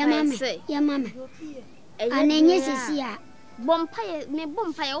bompaye say. Ya mama. Anenye sisi a. Bompaye me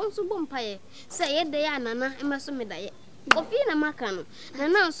bompaye onso bompaye say ye de ya nana emeso me daye. Kofi na maka no.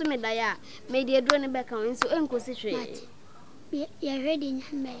 Nana onso me daye me de eduro ne beka onso enkosi hwe. Ya ready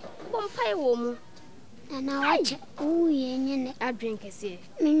nyame. Bompaye wo mu. Nana wache uye nyene adwen kese.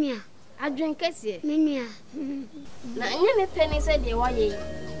 Menua. Adwen kese. Menua. Na nyene peni say de waye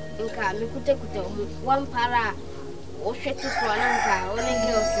nka me kuta mu. Wan para o hwetu so ananka o ne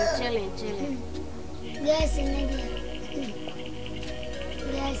girls challenge. Yes nigga.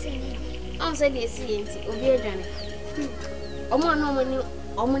 Yes nigga. On say dey see enti obi adwane. Omo na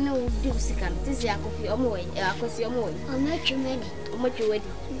omo ne odi usika no tisi akofi omo we akosi omo we. Omo twemedi. Omo twedi.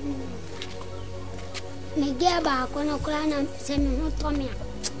 Me ge ba kono kra na se me ho to me.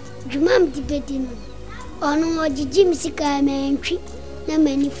 Djumam di bedi no. Ono ojiji msika me ntwi na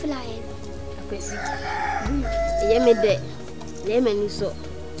mani fly. Akosi. Ye me de. Ye mani so.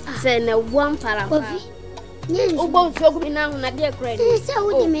 Se na wan para pa. Nyenzo. Ubo mfiogu mina na de credit. Se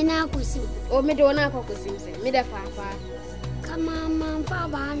udi mina akosi. O me de wona akosi se. Me de fa. Kama mamfa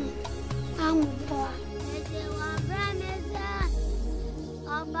bano. Ambo. Ese wa braneza.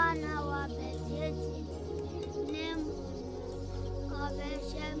 Obana wa beteti. Nemu.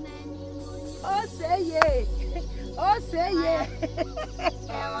 Obeshemeni muni. Oh say ye. Oh say ye.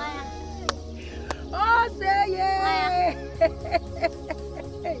 Oh say ye.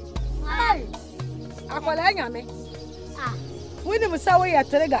 Hey. Akwala nyame. Wini musawe ya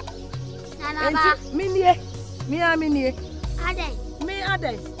terega. Nana Minie. Minie. Adai. Me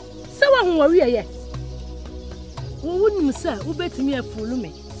adai. Sawa hu wa wiye ye. Wo wuni musa, wo betimi afulu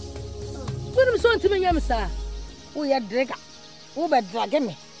me. Wuni muso ntimi nyam sa. Wo ya drega. Wo be drage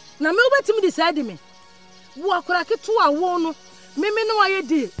me. Na me wo betimi decide me. Wo akora keto a wo no. Me no aye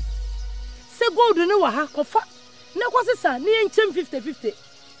di. say gold no wa ha kofa na kwasesa na yenchem 50-50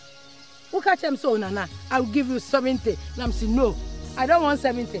 who catch him so nana I'll give you 70 and I'm saying no I don't want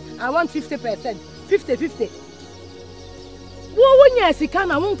 70 I want 50% 50-50 wo nya sika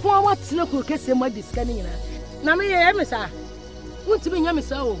na won ko awatena ko kese ma disika ni nyina na me ye me sa wontimi nya me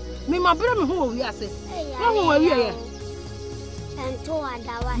sa o me mabere me ho wo wi ase wo wo wi ye ento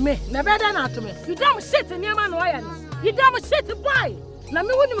adawa me na beda na to me you damn shit niam na oya ni you damn shit boy na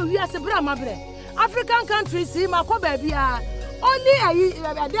me woni me wi ase bra mabere African countries see makoba bia only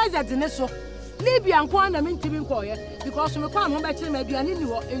ayi desert ne so Libya nko na me ntimi nko ye because me kwa ho be kire me aduane ni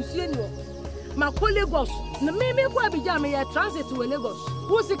wo ensuo ni wo mako Lagos na me kwa bija me ya transit to Lagos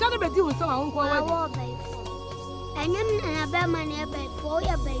wo sika na bedi wo so wa nko wa anyam na BERMA na be for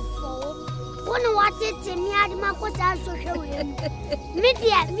ya be for wona watete mi ade makosa so hwe me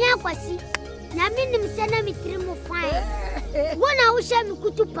dia mi akwasi na minim se na mitrim fine wona wo sha mi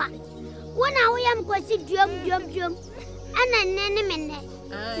kutupa wona wo yam kwasi duam ana nene menne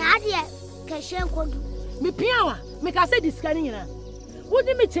na ade ka shen kodu mi piawa me ka se diska ni nyina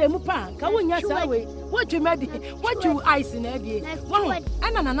wodi me chemu pa ka wonya sa we what you made what you ice na die wo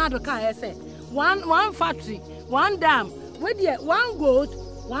ana na do ka say one factory one dam with the one gold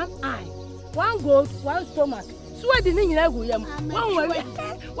one eye one gold one stomach so we di ni nyina gu yam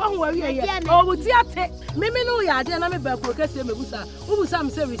one worry ye o buti ate me no ya de na me ba ko kase me busa wo busa me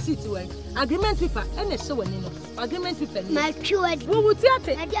say receipt we agreement paper ene se wani no agreement paper ni my cured wo buti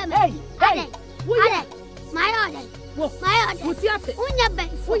ate hey wo ya my order wo my order buti ate unya be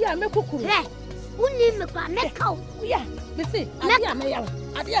wo ya me kokuru he uni me kwa me kaw wo ya me say ade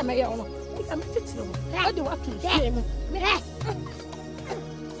ya me ya no I'm fixing it. I do what to say.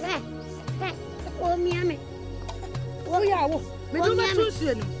 Oh, me. Oh, yeah. Me do not choose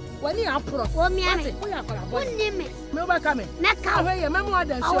you. When you are pro. Oh, me. What name me? Me ba come. Me ka. Away, me mo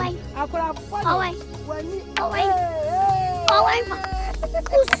than so. I could have fun. Away. When you away. Away.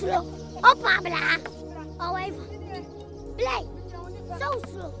 Uslo. Oh, Pabla. Away. Play. So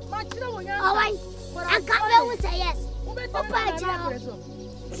slow. Away. I can't say yes. Oh, Pabla.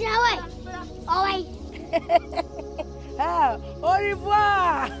 Away. Away. Ah, au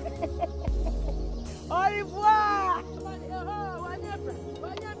revoir. Au revoir.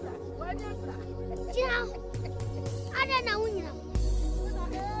 Ciao. Ada na unya.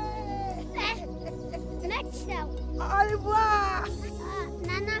 Let's go. Au revoir.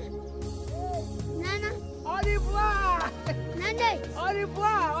 Nana. Au revoir. Nana. Au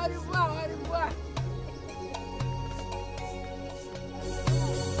revoir.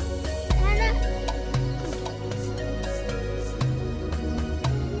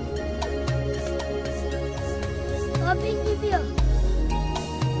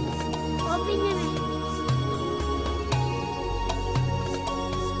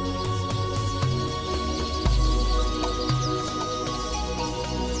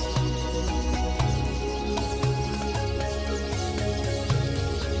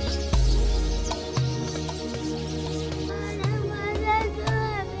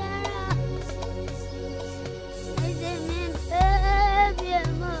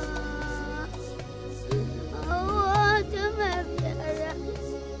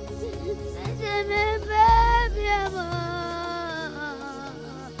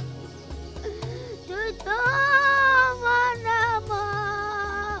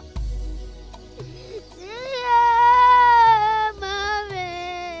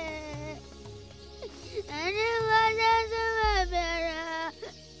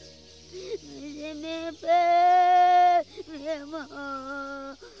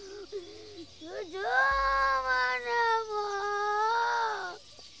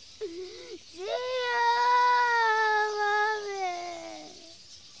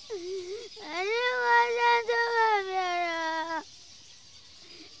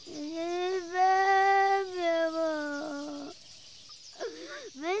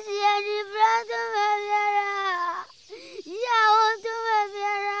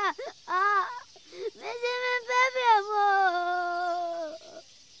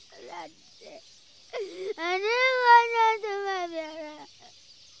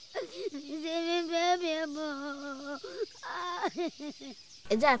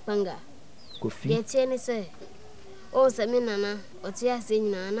 Eja panga. Kofi. Ye tiene se. O se me nana, o ti ase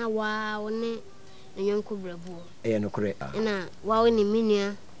nyina na wa woni enyonko brabu. No kure ah. Na wa woni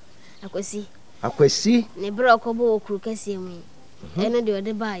minua akwasi. Akwasi? Ne bra okobo okuru kase mu. Eno de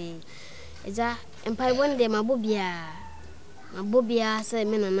ode baaye. Eja empai won de mabobia. Mabobia se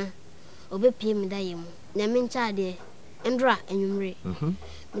me nana. Obepie me daye mu. Nya me ncha de endra enwumre.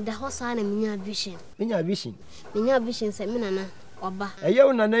 Me da hosa na minya vision. Minya vision. Minya vision se me nana. Oba.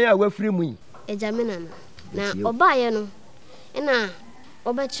 Eyo nana ya wafiri mu yi. ejamina na obaye no na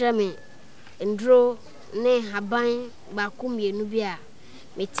obekire me ndro ne haban ba kumienu bi a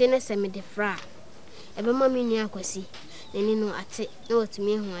mete ne se me de fra ebe ma me nua kwasi nani no ate na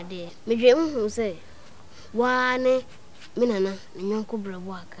watumi hu ade medwe hu se wa ne me nana nyonko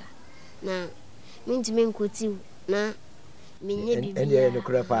brabo aka na mintime nkoti na menye bibia ende no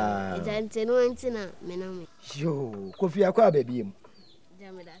kura pa ejante no antina me na me yo kofi akwa babiem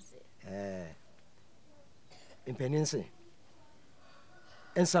jamedase impeninse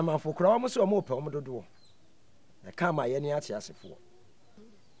ensamafo kura omo so omo pe omo dodo na kama ye ne ate asefo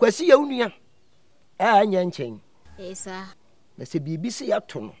kwasi ya unua anya nchen esa na se bibi se ya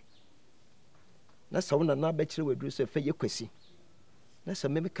to no na sawo na na ba kire waduru se fe ye kwasi na se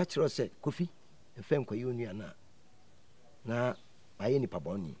me ka kire se kofi efe nkwaye unua na aye ni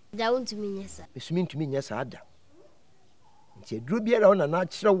paboni da wontumi nyesa esumi ntumi nyesa ada nti eduru biara ona na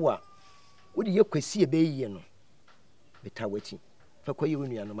kire wo a wo de ye kwasi e be yiye no beta wati fa kwaye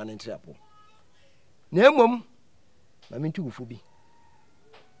unua no man ntrapo na emom ma mintu gufu bi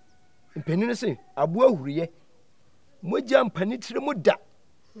mpeninu se abo ahuriye moja mpani tire mu da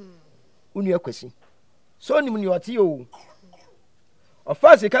unua kwasi so nim ni ote yo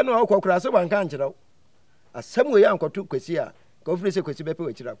ofase ka no akokura se wanka nkyerɛw asɛm we ankoto kwasi a ka ofire se kwasi bepe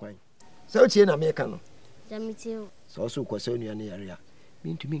wachira kwan se o tie na me ka no jamitio so so kwasi unua ne yare a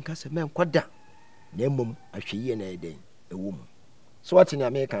mintumi nka se men koda na emom ahweyi na eden ewo mu so what na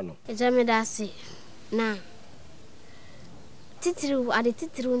me ka no jamedase na titiru ade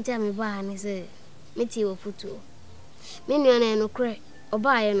titiru ntia me ba ne se meti wo futu me nua na no kre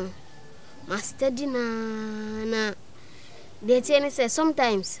obaye no ma study na de tie ne se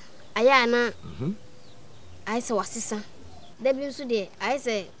sometimes aya na I say wasisa debi nso de I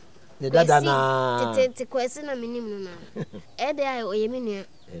say ne dada na tete kwesi na minim no na e de ay oye me nua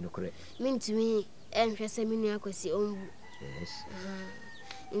no kre mintumi enhwe se me nua kwesi ombu yes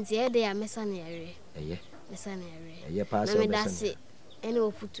nti e de ya mesa na yare eye mesa na yare eye pass na me dase ene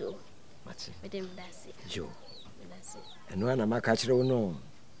wo futu mati medem dase jo dase eno ana maka kire wo no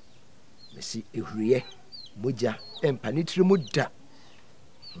mesi ehuriye moja empani tire mu da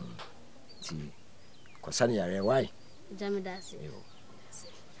ti kwasane yare why jamedase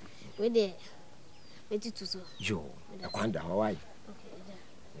we de metitu so jo akwanda why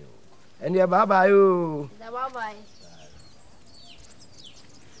okay ene bye bye yo bye bye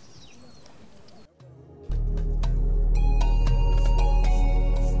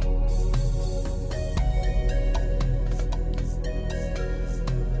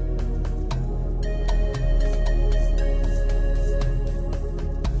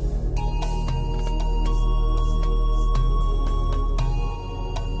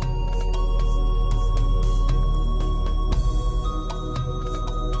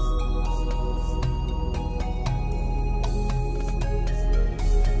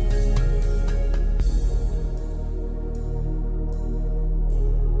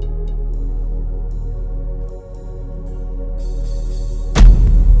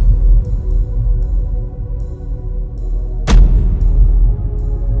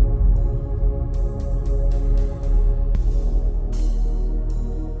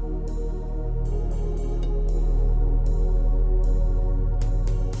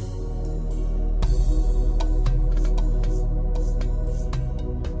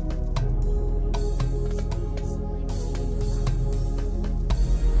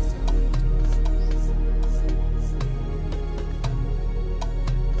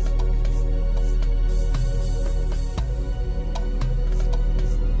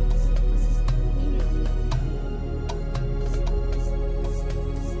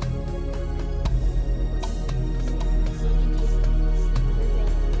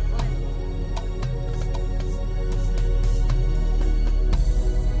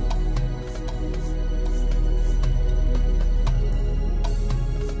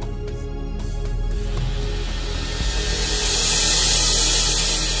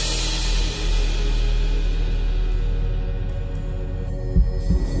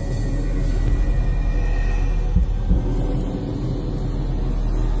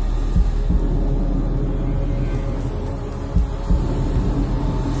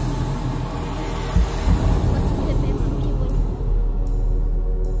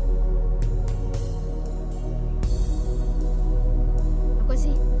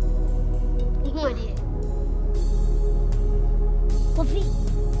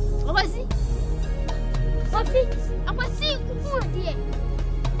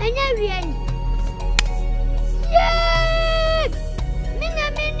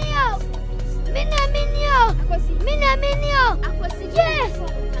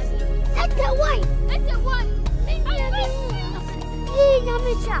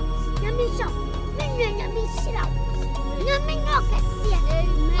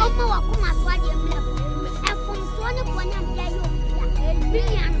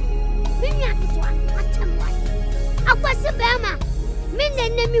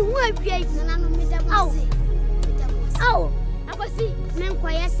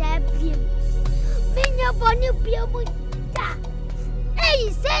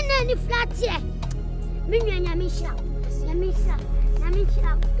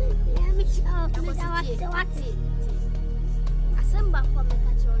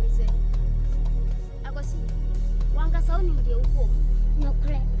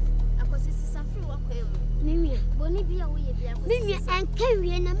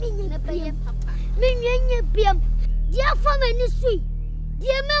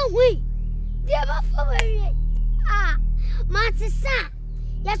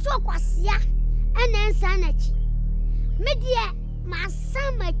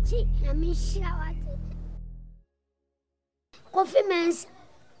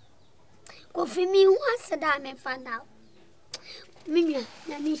Found out. Minya,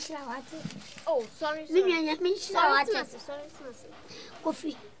 Nami Shawati. Oh, sorry. Minya, Nami Shawati. Sorry.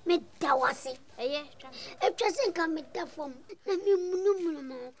 Coffee, made Dawasi. Eh, if just come with the form, Nami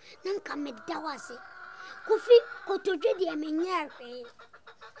Munumo, none come with Dawasi. Coffee, go to Jedi, I mean, Yarry.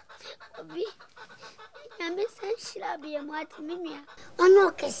 Coffee, Nami Shabi and what Minya. Oh,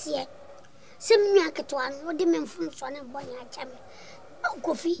 no, Cassia. Some Yakatuan, what the men from Swan and Bonnie. Oh,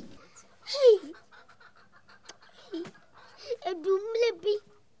 coffee. Hey. A doomlebi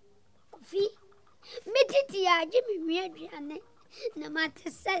coffee. Mediti, Jimmy Adriane, no matter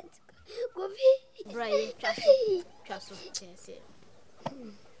set. Coffee, Brian, trust,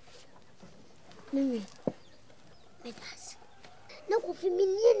 Mimi, let us. No coffee,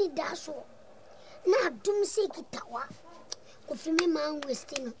 me dasso. Now, doom say Kitawa. Coffee, me man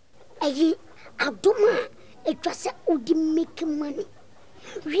wasting. A doma, a trust would make money.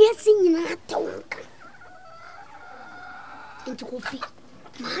 Racing in a town. Into coffee,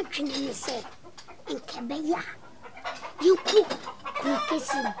 marching in the set, and Cabaya. You cook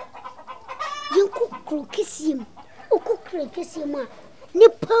crockesim. You cook crockesim. O cook crockesim.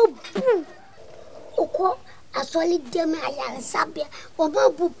 Nipple boom. Oko, a solid demi ayala sabia, or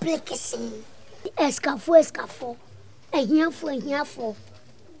babu breakessim. Escafo, a here for.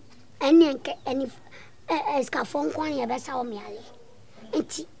 Any escafon quan ya besa me alley. And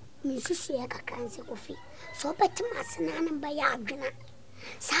tea, Mrs. Akan Twi. So better Massanan by Adrina.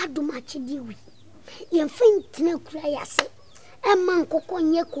 Sadu much dewy. You faint no cry, I say. A man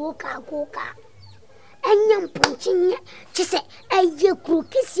coconia coca. And young punching, she said, a year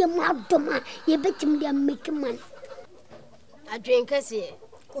crookis your mouth, Doma, you bet him there make a man. I drink a sea.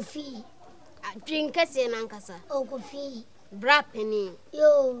 Coffee. I drink a sea, Nancasa. Oh, coffee. Bra penny.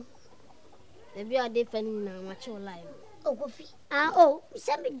 Yo. The beer defending now, much your life. Oh, coffee. Oh,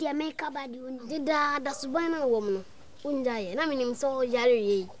 send me dear make up at you. Did that's one woman. Unjay, and I mean him so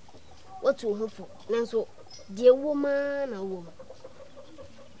yarry. What to hope for? Nanso, dear woman, a woman.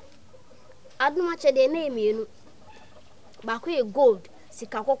 I don't much a name, you know. Back gold,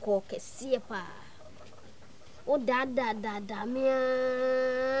 Sikako, see a pa. Oh, dada, me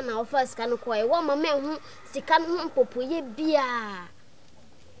now first can acquire one man who Sikan Popoye beer.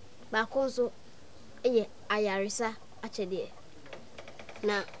 Back also, Ayarisa. Achede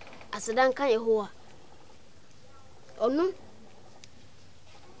na asedan kan yehowa onu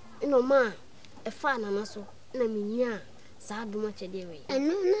ino ma efa na naso na minya sa adum achede we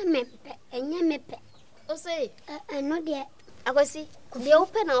eno na mepe enya mepe o say eno de akwasi de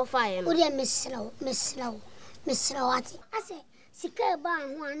open na ofa ye no o de mesraw ati ase sika ba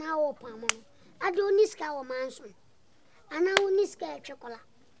ho ana wo pamo ade oniska wo manso ana oniska etwekola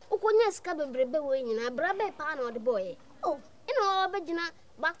ukonya ska bebrebe we nyina brabe pa na ode boy oh ino obegina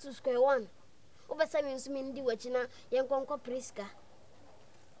back to square one obesa mi nsumi ndi wachina yenkonko priska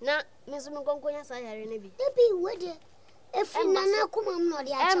na mesumi konkonya sa yare ne bi ebi wede efina na kuma mu no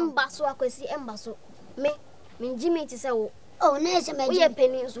de acha embaso akwesi embaso me njimi ti se wo oh na ese me ye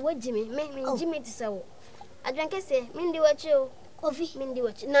peni so wajimi me njimi ti se wo adwanke se mi ndi wachi o kofi mi ndi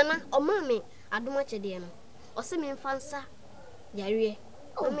wachi nana o ma me aduma chede no o se mi mfansa yare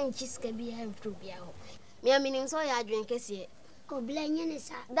mama nchiska bi ha mfru bia ho me aminim so ya adwen kese ko bla nyene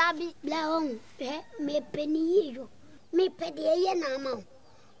sa dabi bla on me peni yiro me pede ye na ma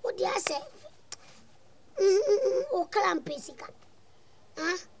o di ase o klampesika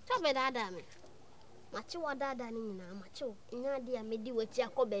to be dada me machi wa dada ni nyina machi o nya dia medi wachi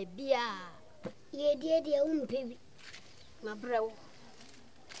akoba bia ye die umpebi na brewo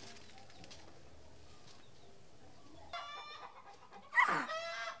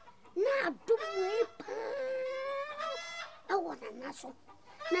so.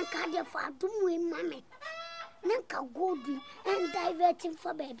 Nanka de fa dum we mame. Nanka go bi and diverting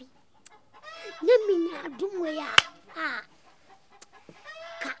for baby. Neminya dum we ya.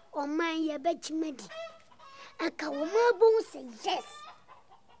 Ka o man ye bechimedi. Aka wo ma bon say yes.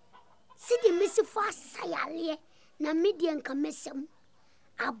 See the missy fast sayale na median ka mesem.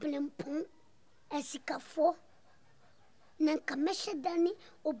 Ablempon esikafo. Nanka meshe dani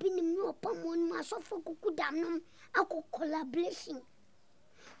obini mi opamon ma so for kuku damnom ako collaboration.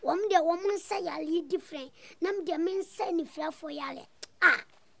 Wom de woman say yali different. Nam de men say ni fra for yale.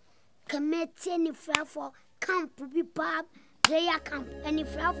 Committee ni fra for camp be pub player camp and ni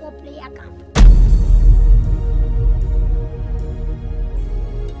fra for player camp.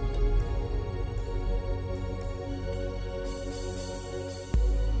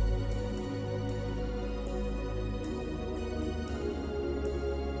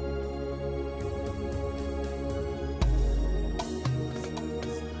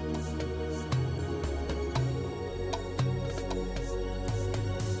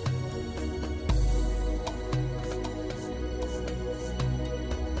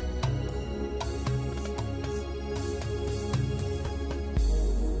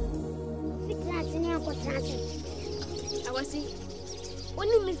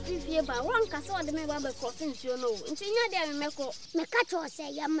 Ba wan ka so de me ba be cross nsuo no nti nya de me meko me ka cho se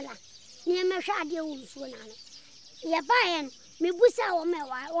yamla ni me hwa de wo nsuo na no ye ba ye me busa wo me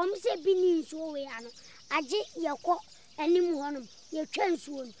wa wo se bi ni nsuo we ano age ye ko anim honum ye twa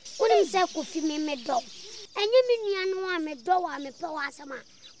nsuo no wonim se ko fi me do enye me nua no a me do wa me pe wa asama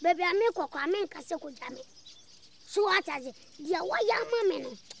bebi a me kokwa me nka se ko jame so ataze dia wa ya ma me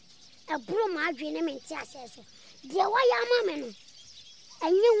no ebro ma adwe ne me nti ase so dia wa ya ma me no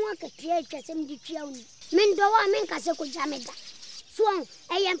enye nwa ka tia twasem di twia uni men do wa men ka se ko jameda so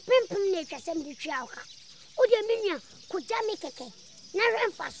eye pempem na twasem di twia oka o de menia ko jame keke na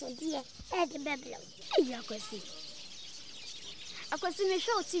remfa so de e de bebele eyi akwasi me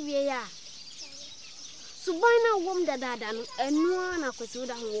show tv ya subana wom dada no enu na akwasi wo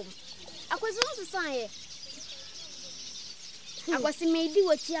da ho wom akwasi no so san ye akwasi me di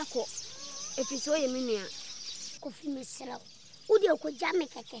wati akọ efiso ye menua ko fi me sra Udi ko jame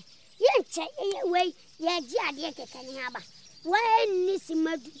keke yenche we ye ji ade keke ni aba wa ni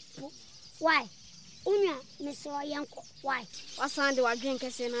simadu why unya me so yanko why Asante wa dwen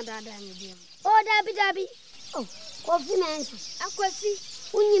kese na dada ni bi o dabi oh kofi menso akwasi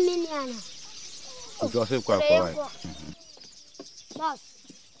unyi meni ana o jo se kwa why boss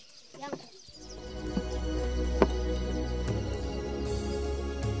yanko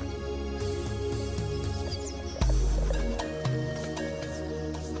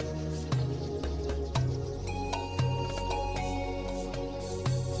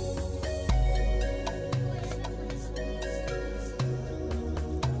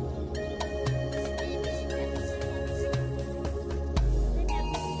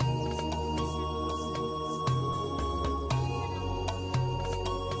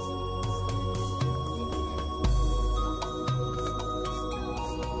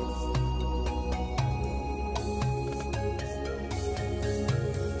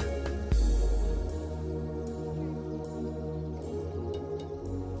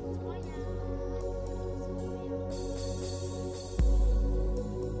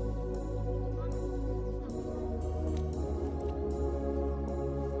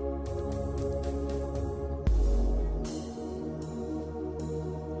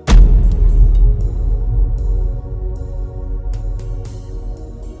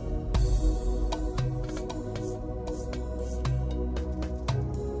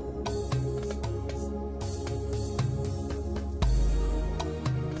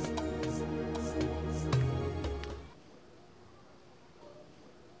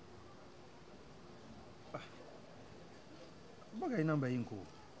Number inko.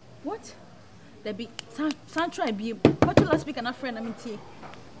 What? There be San try be. What you last speak and a friend I mean tea.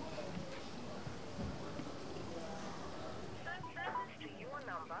 Your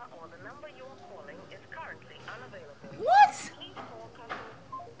number or the number you are calling is currently unavailable. What?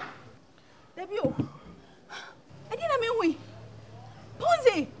 There be I didn't mean we.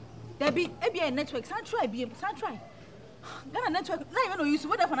 Ponzi. There be a network. San try. Ghana network. Not even no use.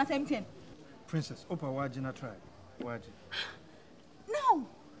 What for na same thing. Princess, opa waji na try. Waji. No.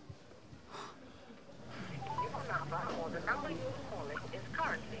 Your number or the number you are calling is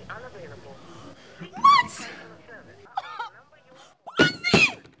currently unavailable. What?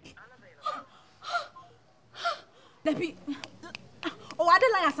 Debbie. Oh, I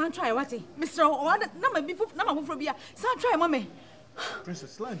don't like Asante try what? Mr. Oh, number before number from here. Asante try, mommy.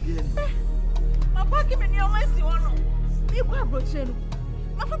 Princess, line bien. My pocket in your mercy one. Me kwa brochure no.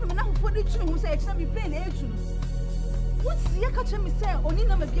 Ma papa me na ho fodi tunu ho say e kira me plane e tunu. What see ka kira me say oni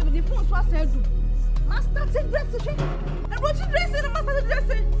na ma bia me phone so asan adu. Master dress she. And brochure dress na master dress.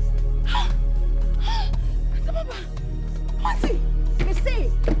 Papa. Monty, me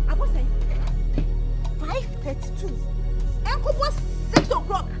say, I was saying 5:32. Uncle was 6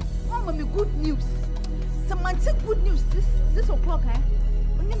 o'clock. Mama, me good news. Semantic good news. 6 o'clock, eh?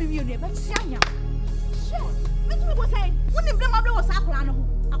 Only me you never see ya. Sure. Me too was saying, when the bring my blood was Akan.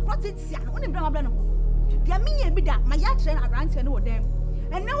 I brought it here. When the bring my blood no. Dia me be that my yacht train around here no them.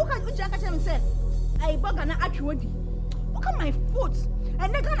 And now can you jack and say, I bug na Akuapem. Look at my foot.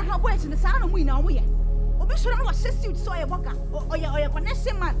 And they're gonna have weight in the sound of we now we. Obi sure no assist you so worker or your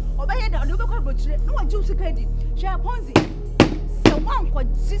connection man or by the no go brochure no one juice credit share ponzi so one for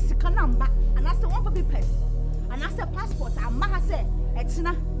jisica number and that's the one for papers and that's a passport and ma say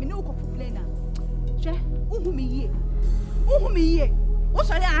etina me no go for plane na share uhu me ye o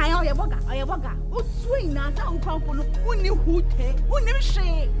so ya your burger o twin na sa ukwanfo no uni hute uni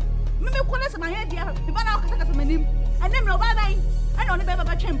hwe me kwala se ma head dia be ba na kaka se manim and them no bye bye. I don't know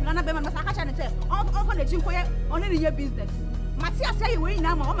about champion and I catch and say, on for the chinko on any year business. Matia say we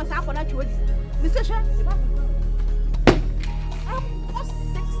now, almost half for that chauds. Mr. Shan, I'm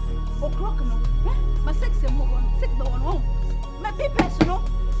 6 o'clock no. My 6 and more 6 no one home. My pay personal,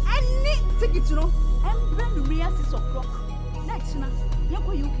 I need tickets, you know. I'm brand new 6 o'clock. Next, you know,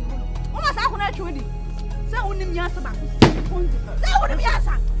 you can almost half on that chauds. So, only me answer back. Say, what me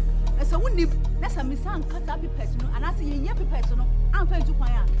answer. So when that's a miss and cut up personal, and I say you personal, I'm going to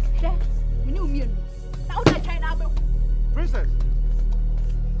find out. There, we knew me. Now that China, Princess.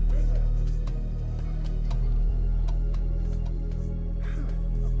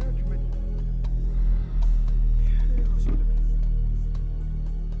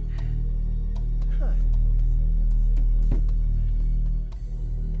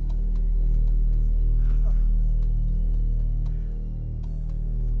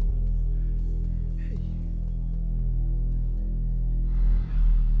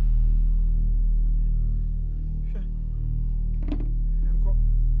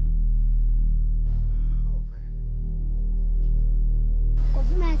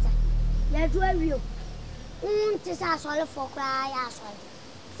 This is all for cry.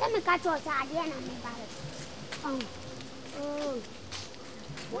 Send me catch us at the end of me. Oh,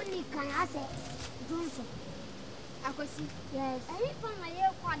 only can I say, Johnson? I could see, yes. I live from my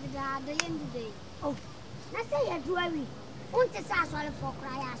little quarter the end of the day. Oh, let's say a jewelry. Won't this ask all for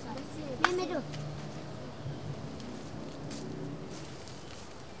cry? Let me do.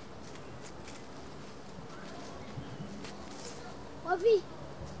 Coffee,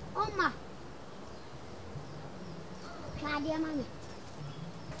 Oma. Dear mammy,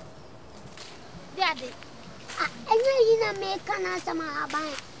 Daddy, I know you make an answer my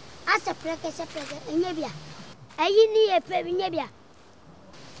buy as a precace in Nebia. I need a baby Nebia.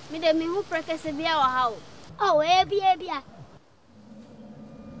 Madame, who precace a beer or how? Oh, a beer.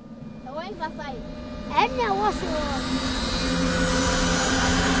 The wife of I. And there was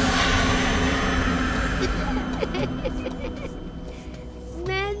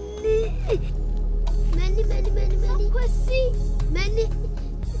many.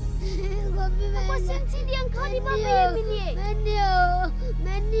 What's the young Cardi? Many.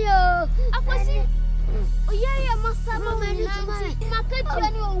 I was in. Oh, yeah, must have a man. Market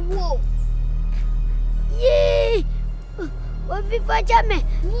general war. Yea. What if I jam me?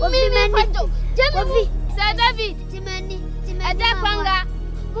 What if Sir David, Timani, Adapanga,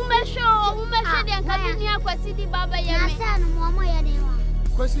 Mumasho, and Kaminia, Quasidi Baba Yasan, Mama Yadewa.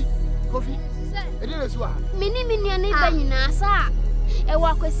 Quasi, coffee. It is what? Many neighbor, sir. A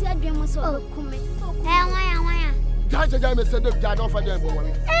walk with your dream was all come. Why? Can't you send up that offer them?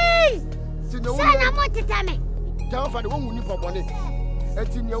 Hey! Son, I'm not to tell me. Tell for the one who knew for one.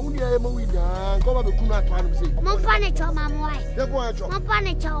 It's in your own name, we go over the Kuna time. Say, Mompanicho, my wife. The boy,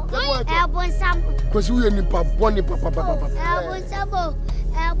 Mompanicho, Elbon Sam. Because we are in Papa.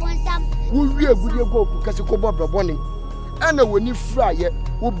 Elbon Sam. We are good go because you come up the bonnet. And when you fry it,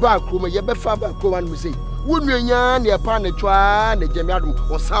 we back room, you better back go and we say, wouldn't you yarn your Akan Twi and the Jamiadum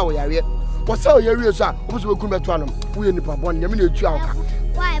or Sour area? What's our area, sir? Who's we come to them? We in the Pabon, you mean you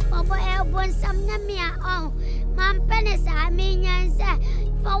why, Papa Elbon Sam Namia? Oh, Mam Penis, I mean, answer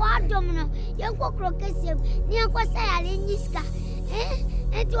for what domino, young crocus, near Quasay in Yiska. Eh?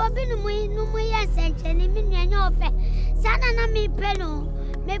 And to have been no more sent any million of it. Sana me peno,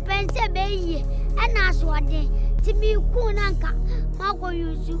 me pense bay, and ask what day. Timmy Kunanka, Marco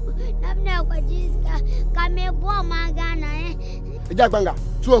Yusu, Nabna Wajiska, Kame Bomagana, eh? Jabanga,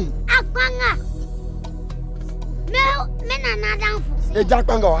 Swum. Akanga! No! Men another e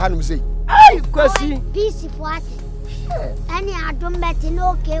jakpanga o hanum sei Ai, Kwesi. Peace for it. Any I don't bet in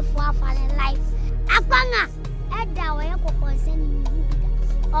okay for falling life. Apanga. Edda we ko concern you.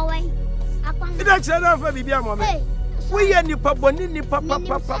 Oh wait. Apanga. Ida chira fa bibia mo me. We ye nipa boni nipa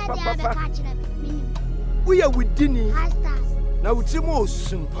papa. We ye within na uti mo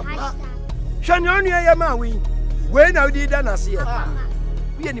osun. Hwani onu ye ma we. We na udi da na se.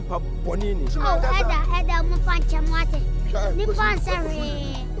 We ye nipa boni ni. Oh, Edda mo fancha mo ate. Nipa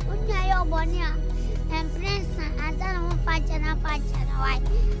nsare. Unya yo boni a. And prince and then mo fancha na why.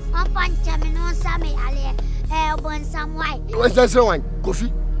 Mo fancha me no same ale. Bon some why. What's that one?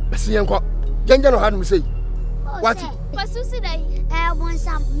 Kofi. Besi enko. Genja no hanum sei. What? Pasusi dai. Bon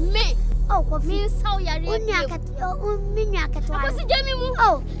some Me. Oh, Kofi. Me saw ya re. Unya kat. Minya kat. Akwasi Jamie mu.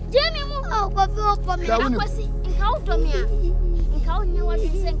 Oh, Jamie mu. oh, Kofi o for me. Akwasi nka udomia. Nka unya wa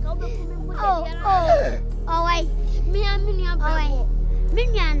se nka ubeku me mu. Oh, wait. Me amini abako.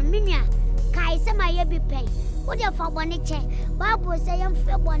 Minya. Kai sama ye bi pay. What if I want to check? Babu say I'm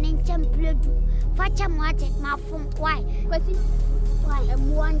free one in Champladu. Facha Mate, my phone. Why? Why?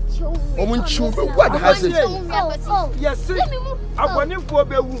 I'm one chew. What has it? Oh, yes, abone fo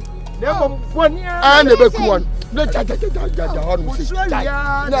bewu. Na bom boni a na beku won. Na ja hon say.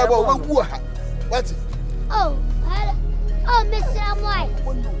 Na bo wagu ha. What? Oh, Mr. Amoy.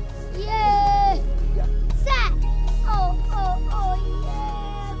 Yeah. Sir. Oh,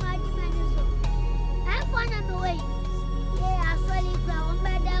 yeah. My man is so. I'm fun on the way. Yeah, I saw it ground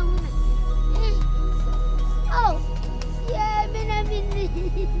better. Oh, yeah, me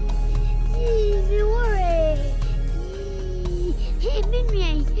worry. Hey, me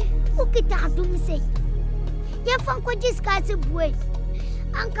look at that doom say. Yeah, fun could just catch a boy.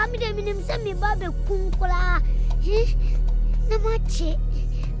 I'm coming to him, send me Baba Kunkula. Namachi.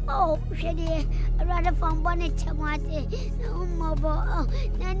 Oh, Shady, rather from bonnet tomate. No more. Oh,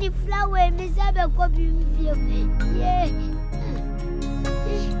 Nanny flower, Miss Abel copy. Yeah.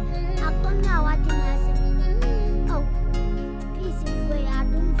 I can't know what I say. Oh, peace way, I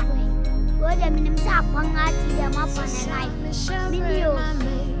don't free. What a minimum sap on I see them up on a life. Minio.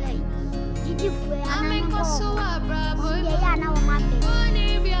 Did you free? I'm so abrupt. Yeah, I know my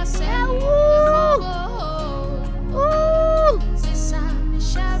baby.